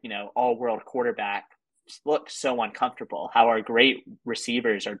our, all-world quarterback looks so uncomfortable, how our great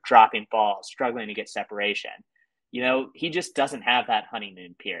receivers are dropping balls, struggling to get separation, he just doesn't have that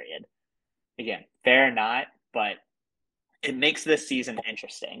honeymoon period. Again, fair or not, but it makes this season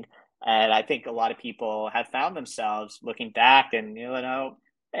interesting. And I think a lot of people have found themselves looking back and,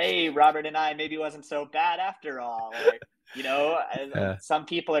 hey, Robert and I maybe wasn't so bad after all. Or, some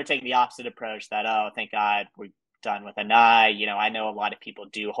people are taking the opposite approach that, oh, thank God we're done with Anai. I know a lot of people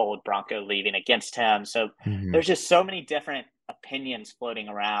do hold Bronco leaving against him. So there's just so many different opinions floating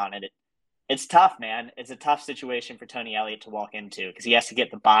around. And it's tough, man. It's a tough situation for Tony Elliott to walk into because he has to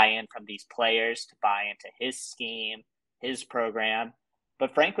get the buy-in from these players to buy into his scheme, his program.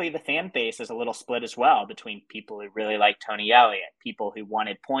 But frankly, the fan base is a little split as well between people who really like Tony Elliott, people who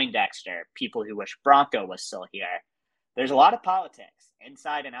wanted Poindexter, people who wish Bronco was still here. There's a lot of politics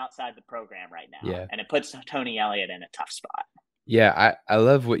inside and outside the program right now, and it puts Tony Elliott in a tough spot. Yeah, I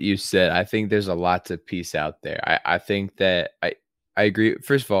love what you said. I think there's a lot to piece out there. I think that I agree.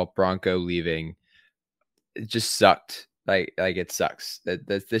 First of all, Bronco leaving, it just sucked. Like it sucks.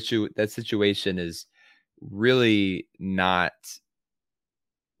 That situation is really not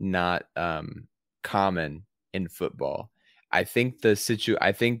common in football. I think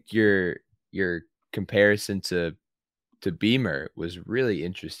I think your comparison to Beamer was really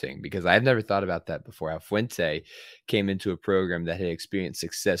interesting because I've never thought about that before. How Fuente came into a program that had experienced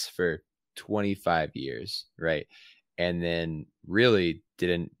success for 25 years, right? And then really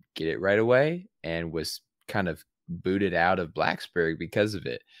didn't get it right away and was kind of booted out of Blacksburg because of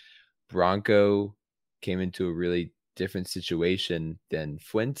it. Bronco came into a really different situation than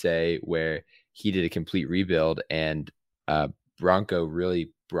Fuente, where he did a complete rebuild, and Bronco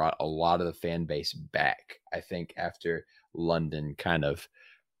really brought a lot of the fan base back, I think, after London kind of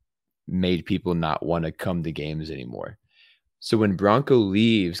made people not want to come to games anymore. So when Bronco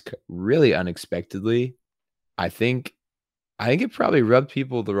leaves really unexpectedly, I think it probably rubbed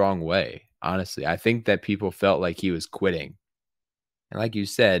people the wrong way, honestly. I think that people felt like he was quitting. And like you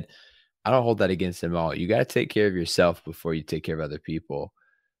said, I don't hold that against him at all. You got to take care of yourself before you take care of other people.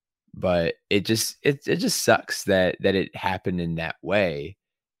 But it just sucks that it happened in that way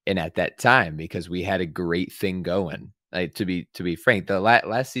and at that time, because we had a great thing going. Like, to be frank, the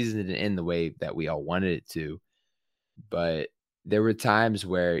last season didn't end the way that we all wanted it to, but there were times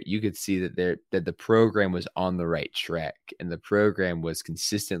where you could see that the program was on the right track, and the program was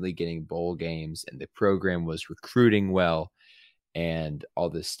consistently getting bowl games, and the program was recruiting well and all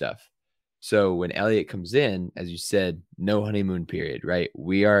this stuff. So when Elliott comes in, as you said, no honeymoon period, right?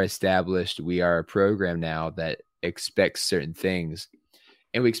 We are established. We are a program now that expects certain things,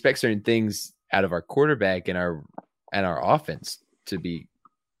 and we expect certain things out of our quarterback and our offense, to be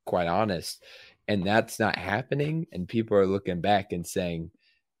quite honest. And that's not happening. And people are looking back and saying,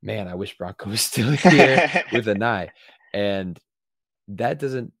 man, I wish Bronco was still here with an eye. And that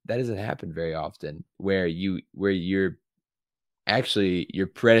doesn't happen very often, where you're actually, your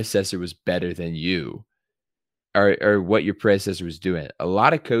predecessor was better than you, or what your predecessor was doing. A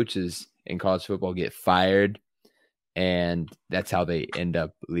lot of coaches in college football get fired, and that's how they end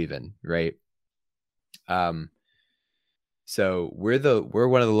up leaving, right? So we're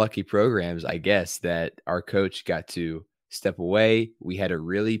one of the lucky programs, I guess, that our coach got to step away. We had a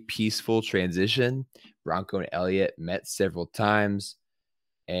really peaceful transition. Bronco and Elliott met several times,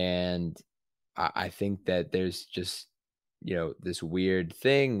 and I think that there's just, this weird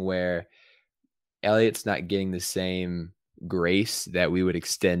thing where Elliott's not getting the same grace that we would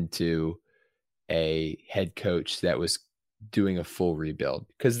extend to a head coach that was doing a full rebuild,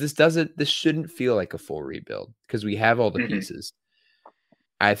 because this shouldn't feel like a full rebuild, because we have all the pieces.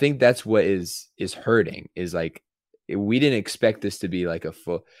 I think that's what is hurting, is like, we didn't expect this to be like a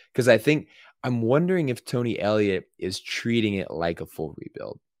full, because I'm wondering if Tony Elliott is treating it like a full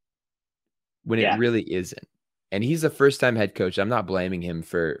rebuild when it really isn't. And he's a first-time head coach. I'm not blaming him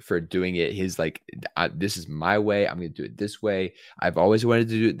for doing it. He's like, this is my way. I'm going to do it this way. I've always wanted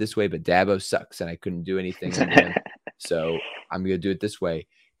to do it this way, but Dabo sucks, and I couldn't do anything under him. So I'm going to do it this way.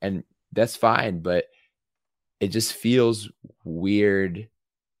 And that's fine, but it just feels weird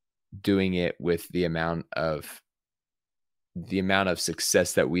doing it with the amount of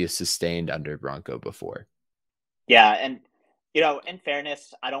success that we have sustained under Bronco before. Yeah. And, in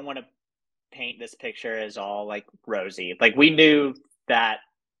fairness, I don't want to paint this picture as all like rosy. Like, we knew that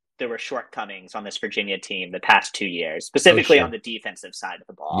there were shortcomings on this Virginia team the past 2 years, specifically on the defensive side of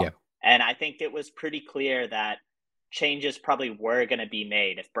the ball. Yeah. And I think it was pretty clear that changes probably were going to be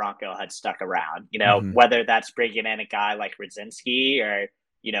made if Bronco had stuck around, whether that's bringing in a guy like Radzinski, or,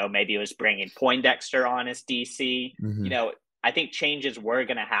 maybe it was bringing Poindexter on as DC. I think changes were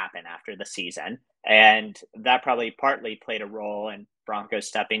going to happen after the season, and that probably partly played a role in Bronco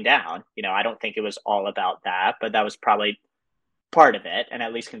stepping down. I don't think it was all about that, but that was probably part of it, and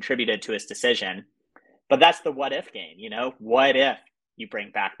at least contributed to his decision. But that's the what if game, what if you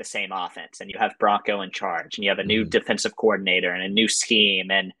bring back the same offense and you have Bronco in charge, and you have a new defensive coordinator and a new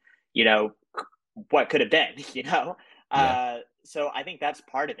scheme, and, what could have been, So I think that's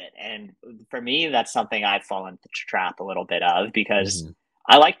part of it. And for me, that's something I've fallen into the trap a little bit of, because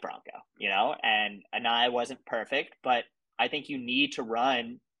I like Bronco, and I wasn't perfect, but I think you need to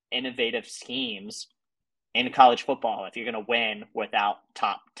run innovative schemes in college football if you're going to win without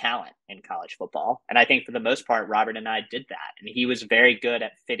top talent in college football. And I think for the most part, Robert and I did that. And he was very good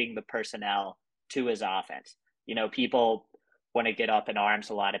at fitting the personnel to his offense. People want to get up in arms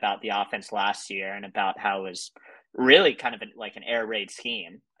a lot about the offense last year and about how it was really kind of like an air raid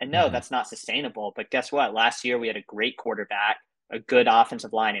scheme. And no, that's not sustainable. But guess what? Last year we had a great quarterback, a good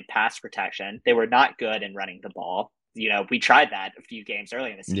offensive line and pass protection. They were not good in running the ball. We tried that a few games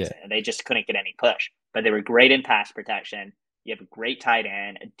early in the season, and they just couldn't get any push. But they were great in pass protection. You have a great tight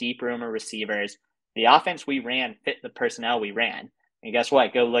end, a deep room of receivers. The offense we ran fit the personnel we ran. And guess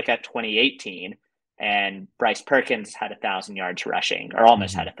what? Go look at 2018, and Bryce Perkins had 1,000 yards rushing, or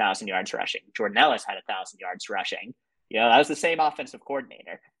almost had 1,000 yards rushing. Jordan Ellis had 1,000 yards rushing. That was the same offensive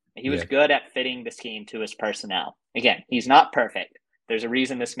coordinator. He was good at fitting the scheme to his personnel. Again, he's not perfect. There's a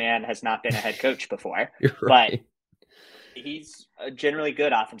reason this man has not been a head coach before, but he's a generally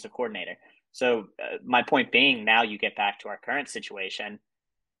good offensive coordinator. So my point being, now you get back to our current situation.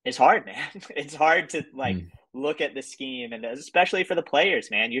 It's hard, man. It's hard to look at the scheme, and especially for the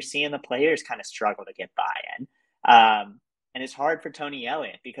players, man. You're seeing the players kind of struggle to get buy-in. And it's hard for Tony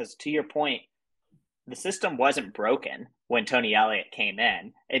Elliott, because to your point, the system wasn't broken when Tony Elliott came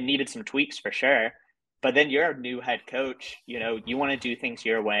in. It needed some tweaks for sure. But then you're a new head coach, you want to do things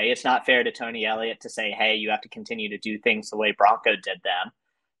your way. It's not fair to Tony Elliott to say, hey, you have to continue to do things the way Bronco did them.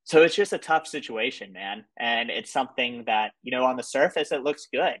 So it's just a tough situation, man. And it's something that, on the surface, it looks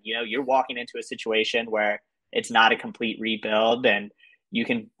good. You're walking into a situation where it's not a complete rebuild, and you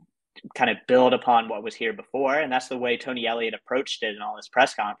can kind of build upon what was here before. And that's the way Tony Elliott approached it in all his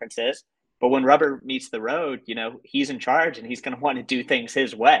press conferences. But when rubber meets the road, he's in charge and he's going to want to do things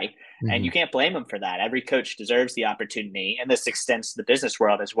his way. And you can't blame him for that. Every coach deserves the opportunity, and this extends to the business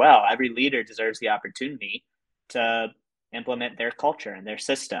world as well. Every leader deserves the opportunity to implement their culture and their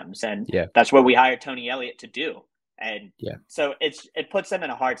systems. And that's what we hired Tony Elliott to do. And so it puts them in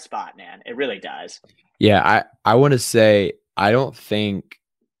a hard spot, man. It really does. Yeah, I want to say, I don't think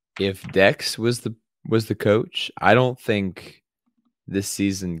if Dex was the coach, I don't think this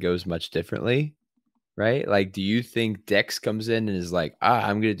season goes much differently, right? Like, do you think Dex comes in and is like,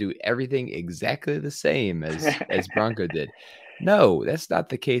 I'm going to do everything exactly the same as Bronco did? No, that's not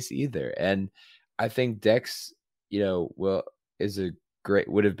the case either. And I think Dex,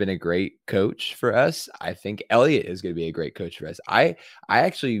 would have been a great coach for us. I think Elliott is going to be a great coach for us. I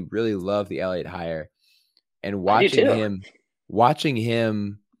actually really love the Elliott hire, and watching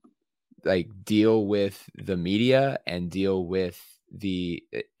him like deal with the media and deal with the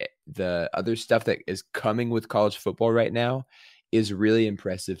other stuff that is coming with college football right now is really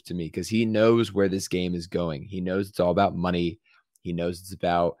impressive to me, because he knows where this game is going. He knows it's all about money. He knows it's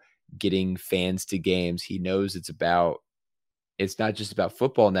about getting fans to games. He knows it's not just about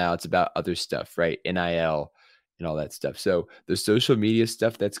football now, it's about other stuff, right? NIL and all that stuff. So the social media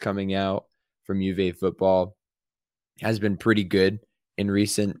stuff that's coming out from UVA football has been pretty good in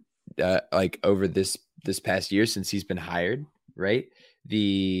recent, like over this past year since he's been hired, right?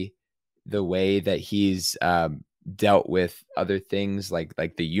 The way that he's dealt with other things like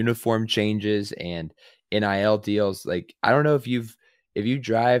the uniform changes and NIL deals. Like, I don't know if you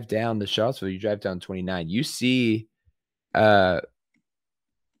drive down the Charlottesville, you drive down 29, you see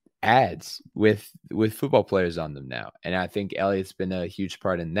ads with football players on them now. And I think Elliott's been a huge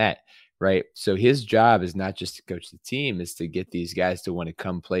part in that, right? So his job is not just to coach the team, is to get these guys to want to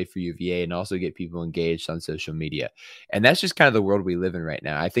come play for UVA and also get people engaged on social media. And that's just kind of the world we live in right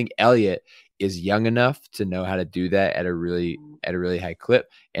now. I think Elliott is young enough to know how to do that at a really high clip.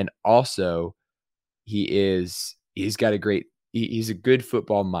 And also he's got he's a good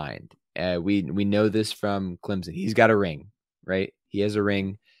football mind. We know this from Clemson. He's got a ring, right? He has a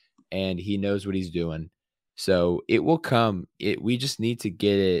ring and he knows what he's doing. So it will come. We just need to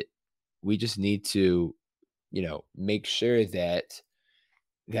get it. We just need to, make sure that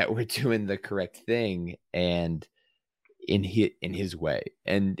we're doing the correct thing and in his way.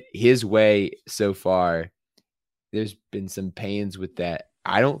 And his way so far, there's been some pains with that.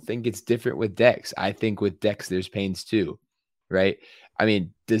 I don't think it's different with Dex. I think with Dex, there's pains too, right? I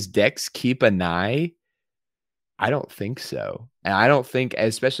mean, does Dex keep an eye? I don't think so. And I don't think,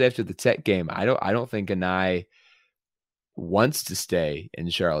 especially after the Tech game, I don't think an eye wants to stay in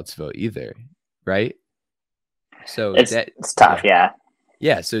Charlottesville either, right? So it's tough, yeah.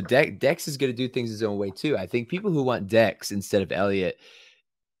 Yeah, so Dex is going to do things his own way too. I think people who want Dex instead of Elliott,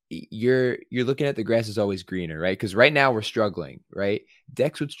 you're looking at the grass is always greener, right? Because right now we're struggling, right?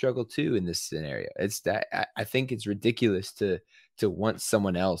 Dex would struggle too in this scenario. It's that I think it's ridiculous to want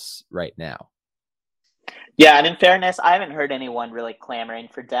someone else right now. Yeah, and in fairness, I haven't heard anyone really clamoring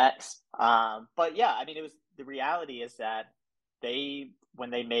for Dex. But yeah, I mean, the reality is that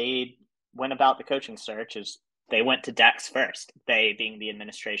when they went about the coaching search, is they went to Dex first. They being the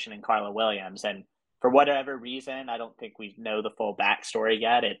administration and Carla Williams, and for whatever reason, I don't think we know the full backstory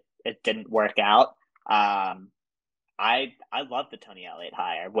yet. It didn't work out. I love the Tony Elliott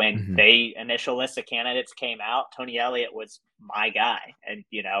hire. When the initial list of candidates came out, Tony Elliott was my guy, and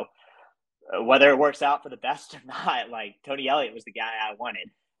whether it works out for the best or not, like Tony Elliott was the guy I wanted.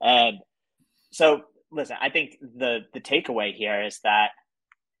 And so, listen, I think the takeaway here is that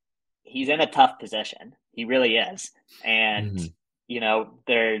he's in a tough position. He really is. And,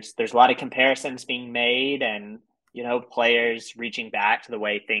 there's a lot of comparisons being made and, players reaching back to the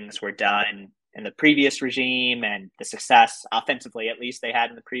way things were done in the previous regime and the success offensively, at least they had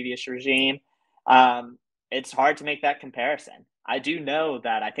in the previous regime. It's hard to make that comparison. I do know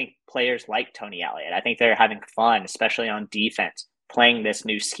that I think players like Tony Elliott, I think they're having fun, especially on defense, playing this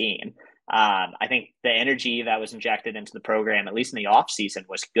new scheme. I think the energy that was injected into the program, at least in the offseason,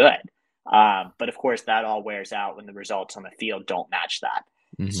 was good. But of course, that all wears out when the results on the field don't match that.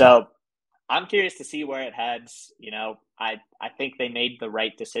 So I'm curious to see where it heads. I think they made the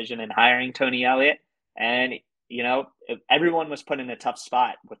right decision in hiring Tony Elliott. And, everyone was put in a tough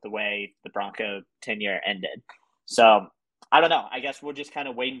spot with the way the Bronco tenure ended. So I don't know. I guess we'll just kind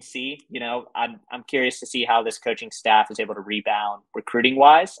of wait and see. I'm curious to see how this coaching staff is able to rebound recruiting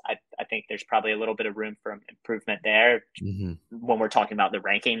wise. I think there's probably a little bit of room for improvement there when we're talking about the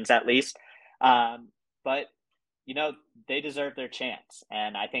rankings, at least. But they deserve their chance.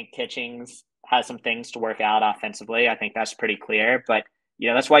 And I think Kitchings has some things to work out offensively. I think that's pretty clear. But,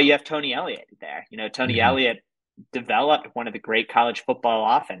 that's why you have Tony Elliott there. Tony Elliott developed one of the great college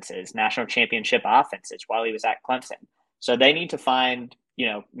football offenses, national championship offenses, while he was at Clemson. So they need to find,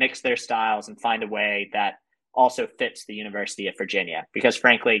 mix their styles and find a way that also fits the University of Virginia. Because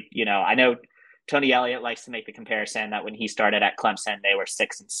frankly, I know Tony Elliott likes to make the comparison that when he started at Clemson, they were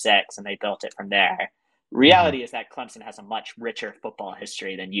 6-6 and they built it from there. Reality is that Clemson has a much richer football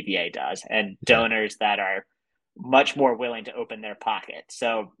history than UVA does, and donors that are much more willing to open their pocket.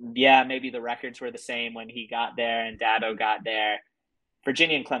 So yeah, maybe the records were the same when he got there and Dabo got there.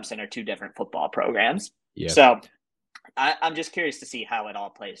 Virginia and Clemson are two different football programs. Yep. So I'm just curious to see how it all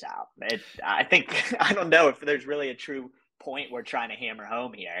plays out. I don't know if there's really a true point we're trying to hammer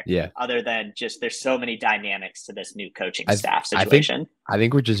home here. Yeah. Other than just there's so many dynamics to this new coaching staff situation. I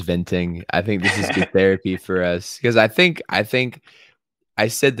think we're just venting. I think this is good therapy for us, because I think I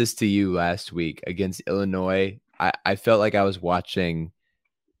said this to you last week against Illinois. I felt like I was watching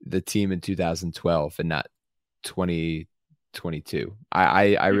the team in 2012 and not 2022.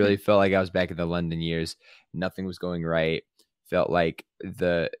 I really felt like I was back in the London years. Nothing was going right. Felt like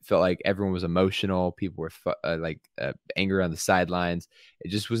everyone was emotional. People were angry on the sidelines. It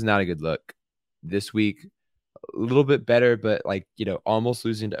just was not a good look. This week, a little bit better, but almost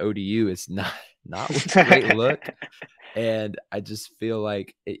losing to ODU is not a great look. And I just feel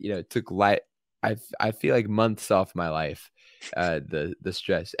like it took I feel like months off my life, the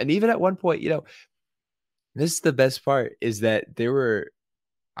stress. And even at one point, this is the best part, is that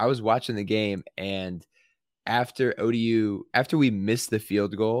I was watching the game, and after we missed the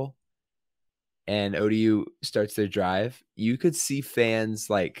field goal and ODU starts their drive, you could see fans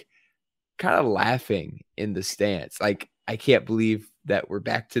kind of laughing in the stands. I can't believe that we're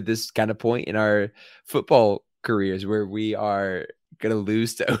back to this kind of point in our football careers where we are going to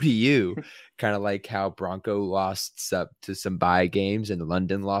lose to ODU, kind of like how Bronco lost to some bye games and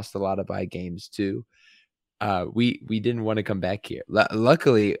London lost a lot of bye games too. We didn't want to come back here.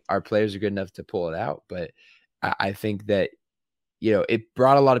 Luckily, our players are good enough to pull it out, but I think that, it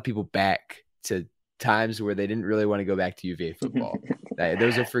brought a lot of people back to times where they didn't really want to go back to UVA football.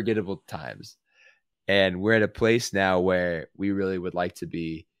 Those are forgettable times. And we're at a place now where we really would like to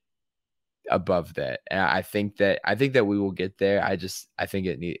be above that. And I think that we will get there. I think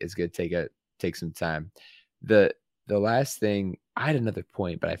it's going to take some time. The last thing, I had another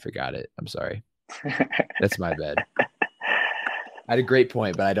point, but I forgot it. I'm sorry. That's my bad. I had a great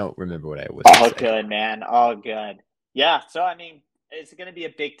point, but I don't remember what I was. All good, man. All good. Yeah. So, it's going to be a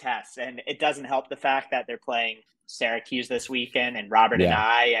big test, and it doesn't help the fact that they're playing Syracuse this weekend, and Robert and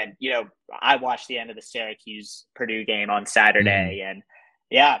I watched the end of the Syracuse-Purdue game on Saturday, and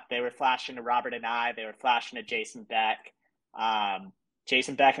they were flashing to Robert and I. They were flashing to Jason Beck.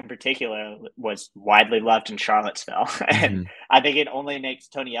 Jason Beck in particular was widely loved in Charlottesville. And I think it only makes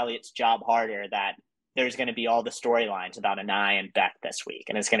Tony Elliott's job harder that there's going to be all the storylines about Anai and Beck this week.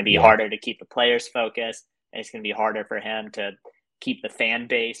 And it's going to be harder to keep the players focused. And it's going to be harder for him to keep the fan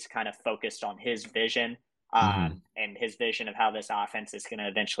base kind of focused on his vision and his vision of how this offense is going to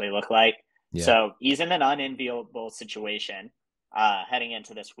eventually look like. Yeah. So he's in an unenviable situation heading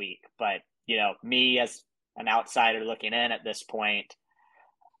into this week. But, me as an outsider looking in at this point,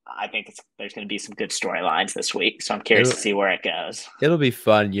 I think there's going to be some good storylines this week. So I'm curious to see where it goes. It'll be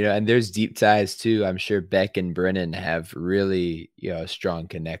fun, and there's deep ties too. I'm sure Beck and Brennan have really, a strong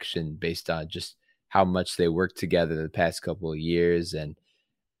connection based on just how much they worked together the past couple of years. And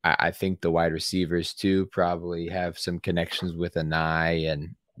I think the wide receivers too probably have some connections with Anai,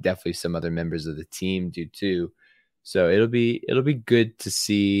 and definitely some other members of the team do too. So it'll be good to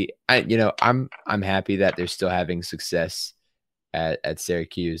see. I'm happy that they're still having success at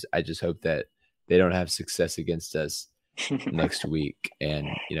Syracuse. I just hope that they don't have success against us next week, and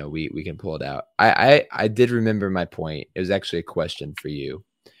we can pull it out. I did remember my point. It was actually a question for you.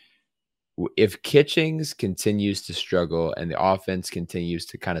 If Kitchings continues to struggle and the offense continues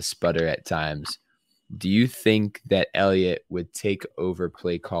to kind of sputter at times, do you think that Elliott would take over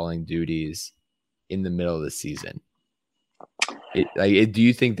play calling duties in the middle of the season? Do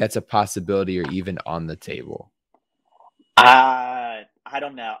you think that's a possibility or even on the table? I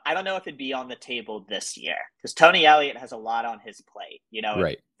don't know. I don't know if it'd be on the table this year, because Tony Elliott has a lot on his plate.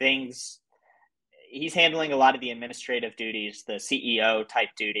 Right. He's handling a lot of the administrative duties, the CEO type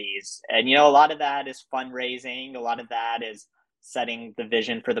duties. And, a lot of that is fundraising. A lot of that is setting the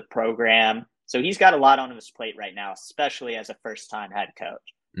vision for the program. So he's got a lot on his plate right now, especially as a first-time head coach.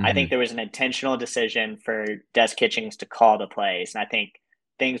 I think there was an intentional decision for Des Kitchings to call the plays. And I think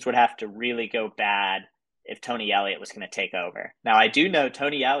things would have to really go bad if Tony Elliott was going to take over. Now, I do know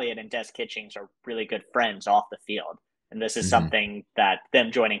Tony Elliott and Des Kitchings are really good friends off the field. And this is something that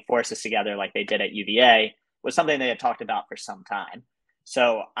them joining forces together like they did at UVA was something they had talked about for some time.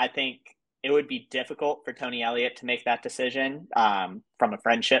 So I think it would be difficult for Tony Elliott to make that decision from a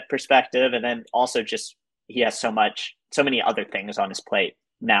friendship perspective. And then also just he has so many other things on his plate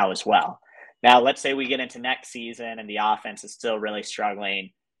now as well. Now, let's say we get into next season and the offense is still really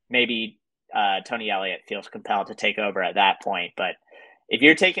struggling. Maybe Tony Elliott feels compelled to take over at that point. But if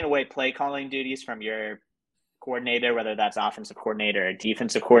you're taking away play calling duties from your coordinator, whether that's offensive coordinator or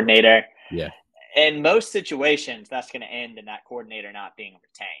defensive coordinator, in most situations, that's going to end in that coordinator not being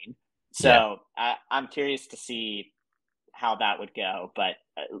retained. So I'm curious to see how that would go. But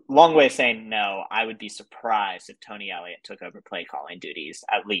long way of saying no, I would be surprised if Tony Elliott took over play calling duties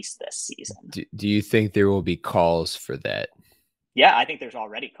at least this season. Do you think there will be calls for that? Yeah, I think there's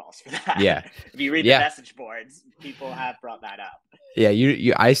already calls for that. Yeah. If you read the message boards, people have brought that up.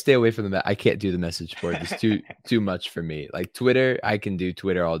 Yeah, I stay away from I can't do the message board. It's too much for me. Like Twitter, I can do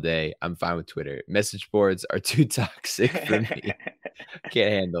Twitter all day. I'm fine with Twitter. Message boards are too toxic for me.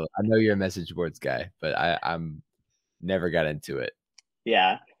 Can't handle it. I know you're a message boards guy, but I'm never got into it.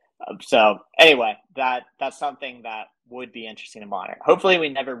 Yeah. So anyway, that's something that would be interesting to monitor. Hopefully we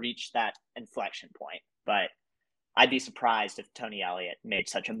never reach that inflection point, but I'd be surprised if Tony Elliott made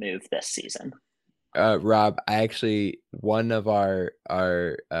such a move this season. Rob, one of our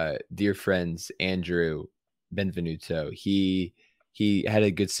dear friends, Andrew Benvenuto, he had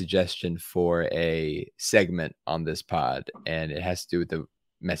a good suggestion for a segment on this pod, and it has to do with the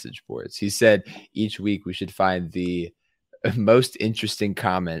message boards. He said each week we should find the most interesting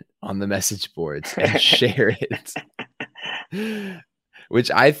comment on the message boards and share it. Which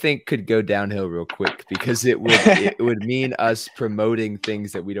I think could go downhill real quick because it would mean us promoting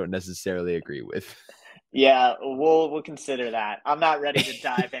things that we don't necessarily agree with. Yeah, we'll consider that. I'm not ready to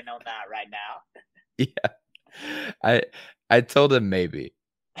dive in on that right now. Yeah, I told him maybe.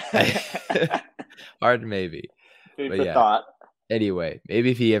 Hard maybe. Food for thought. Anyway,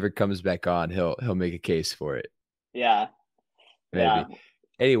 maybe if he ever comes back on, he'll make a case for it. Yeah. Maybe. Yeah.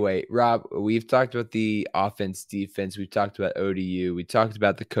 Anyway, Rob, we've talked about the offense, defense. We've talked about ODU. We talked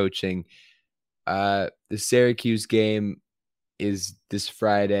about the coaching. The Syracuse game is this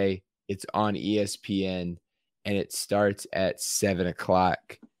Friday. It's on ESPN, and it starts at 7:00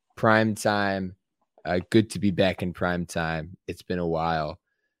 prime time. Good to be back in prime time. It's been a while.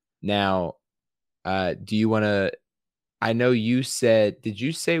 Now, do you want to – I know you said – did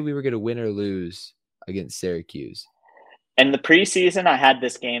you say we were going to win or lose against Syracuse? In the preseason, I had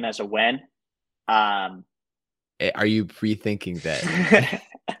this game as a win. Are you rethinking that?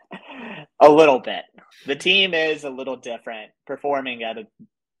 A little bit. The team is a little different, performing at a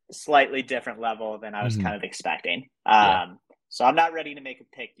slightly different level than I was kind of expecting. So I'm not ready to make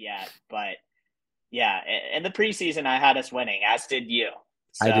a pick yet. But, yeah, in the preseason, I had us winning, as did you.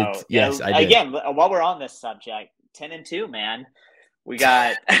 So, I did. Yes, I did. Again, while we're on this subject, 10-2, man. We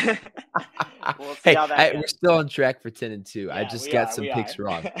got. We'll see how that goes. We're still on track for 10-2. Yeah, I just got some picks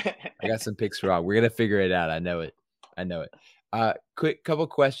wrong. I got some picks wrong. We're gonna figure it out. I know it. Quick couple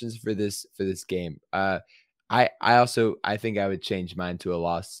questions for this game. I think I would change mine to a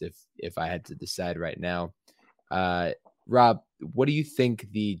loss if I had to decide right now. Rob, what do you think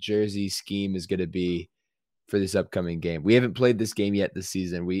the jersey scheme is gonna be for this upcoming game? We haven't played this game yet this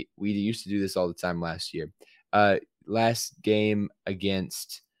season. We used to do this all the time last year. Last game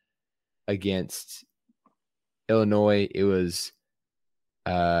against Illinois, it was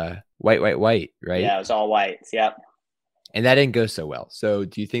white, right? Yeah, it was all whites. Yep. And that didn't go so well. So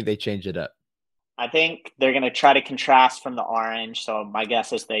do you think they change it up? I think they're going to try to contrast from the orange. So my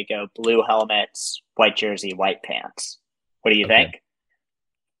guess is they go blue helmets, white jersey, white pants. What do you think?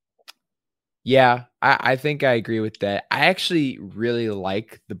 Yeah, I think I agree with that. I actually really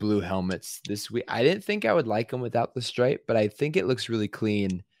like the blue helmets this week. I didn't think I would like them without the stripe, but I think it looks really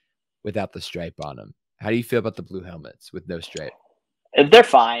clean without the stripe on them. How do you feel about the blue helmets with no stripe? They're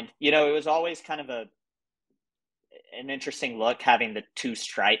fine. You know, it was always kind of an interesting look having the two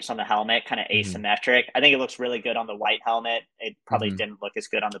stripes on the helmet, kind of asymmetric. I think it looks really good on the white helmet. It probably didn't look as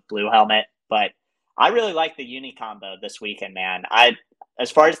good on the blue helmet, but I really like the uni combo this weekend, man. As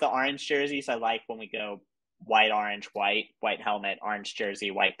far as the orange jerseys, I like when we go white, orange, white helmet, orange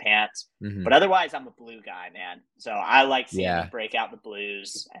jersey, white pants. But otherwise, I'm a blue guy, man. So I like seeing them break out the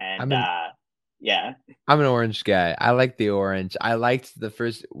blues. And I'm an orange guy. I like the orange. I love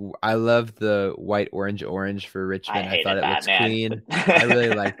the white, orange for Richmond. I thought it looked clean. I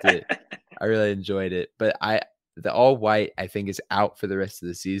really liked it. I really enjoyed it. But the all white, I think, is out for the rest of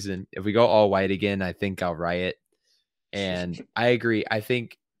the season. If we go all white again, I think I'll riot. And I agree.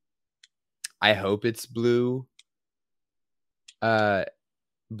 I hope it's blue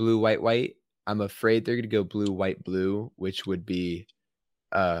blue, white, white. I'm afraid they're going to go blue, white, blue, which would be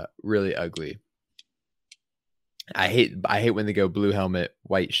really ugly. I hate when they go blue helmet,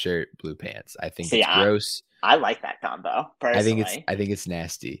 white shirt, blue pants. I think it's gross. I like that combo personally. I think it's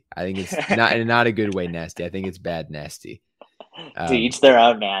nasty. I think it's not a good way nasty. I think it's bad nasty. To each their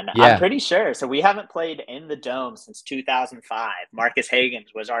own, man. Yeah. I'm pretty sure. So we haven't played in the Dome since 2005. Marcus Hagans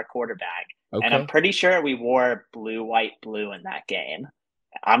was our quarterback. Okay. And I'm pretty sure we wore blue, white, blue in that game.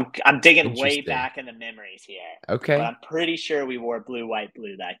 I'm digging way back in the memories here. Okay. But I'm pretty sure we wore blue, white,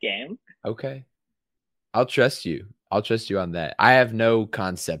 blue that game. Okay. I'll trust you. I'll trust you on that. I have no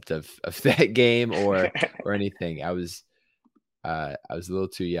concept of that game or anything. I was a little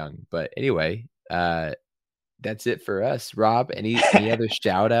too young. But anyway, that's it for us. Rob, any other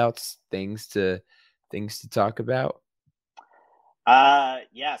shout outs, things to talk about?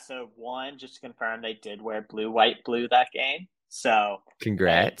 Yeah, so one, just to confirm, they did wear blue, white, blue that game. So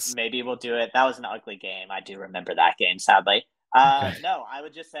congrats. Maybe we'll do it. That was an ugly game. I do remember that game, sadly. No, I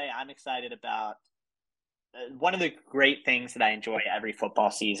would just say I'm excited about one of the great things that I enjoy every football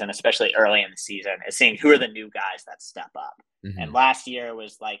season, especially early in the season, is seeing who are the new guys that step up. Mm-hmm. And last year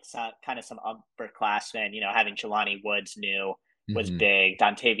was like some upperclassmen, having Jelani Woods new was big.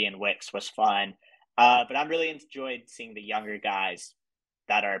 Dontavian Wicks was fun. But I'm really enjoyed seeing the younger guys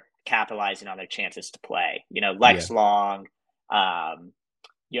that are capitalizing on their chances to play. Lex Long,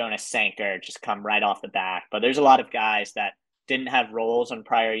 Jonas Sanker just come right off the back. But there's a lot of guys that didn't have roles on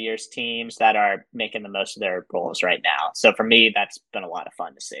prior years' teams that are making the most of their roles right now. So for me, that's been a lot of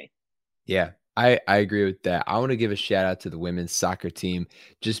fun to see. Yeah, I agree with that. I want to give a shout out to the women's soccer team.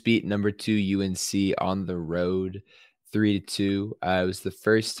 Just beat number 2 UNC on the road 3-2. It was the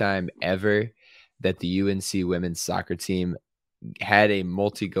first time ever that the UNC women's soccer team had a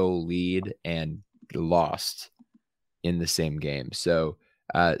multi-goal lead and lost in the same game. So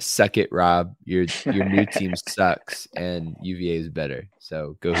suck it, Rob. Your new team sucks and UVA is better.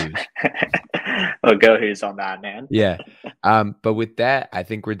 So go Hoos. Well, go Hoos on that, man. Yeah. But with that, I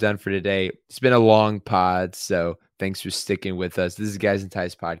think we're done for today. It's been a long pod, so thanks for sticking with us. This is Guys and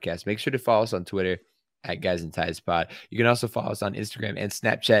Ties Podcast. Make sure to follow us on Twitter at Guys and Ties Pod. You can also follow us on Instagram and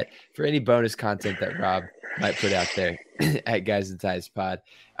Snapchat for any bonus content that Rob might put out there at Guys and Ties Pod.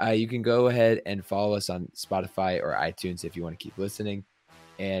 You can go ahead and follow us on Spotify or iTunes if you want to keep listening.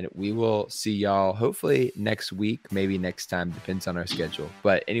 And we will see y'all hopefully next week, maybe next time, depends on our schedule.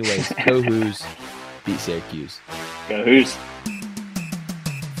 But anyways, go Hoos, beat Syracuse. Go Hoos.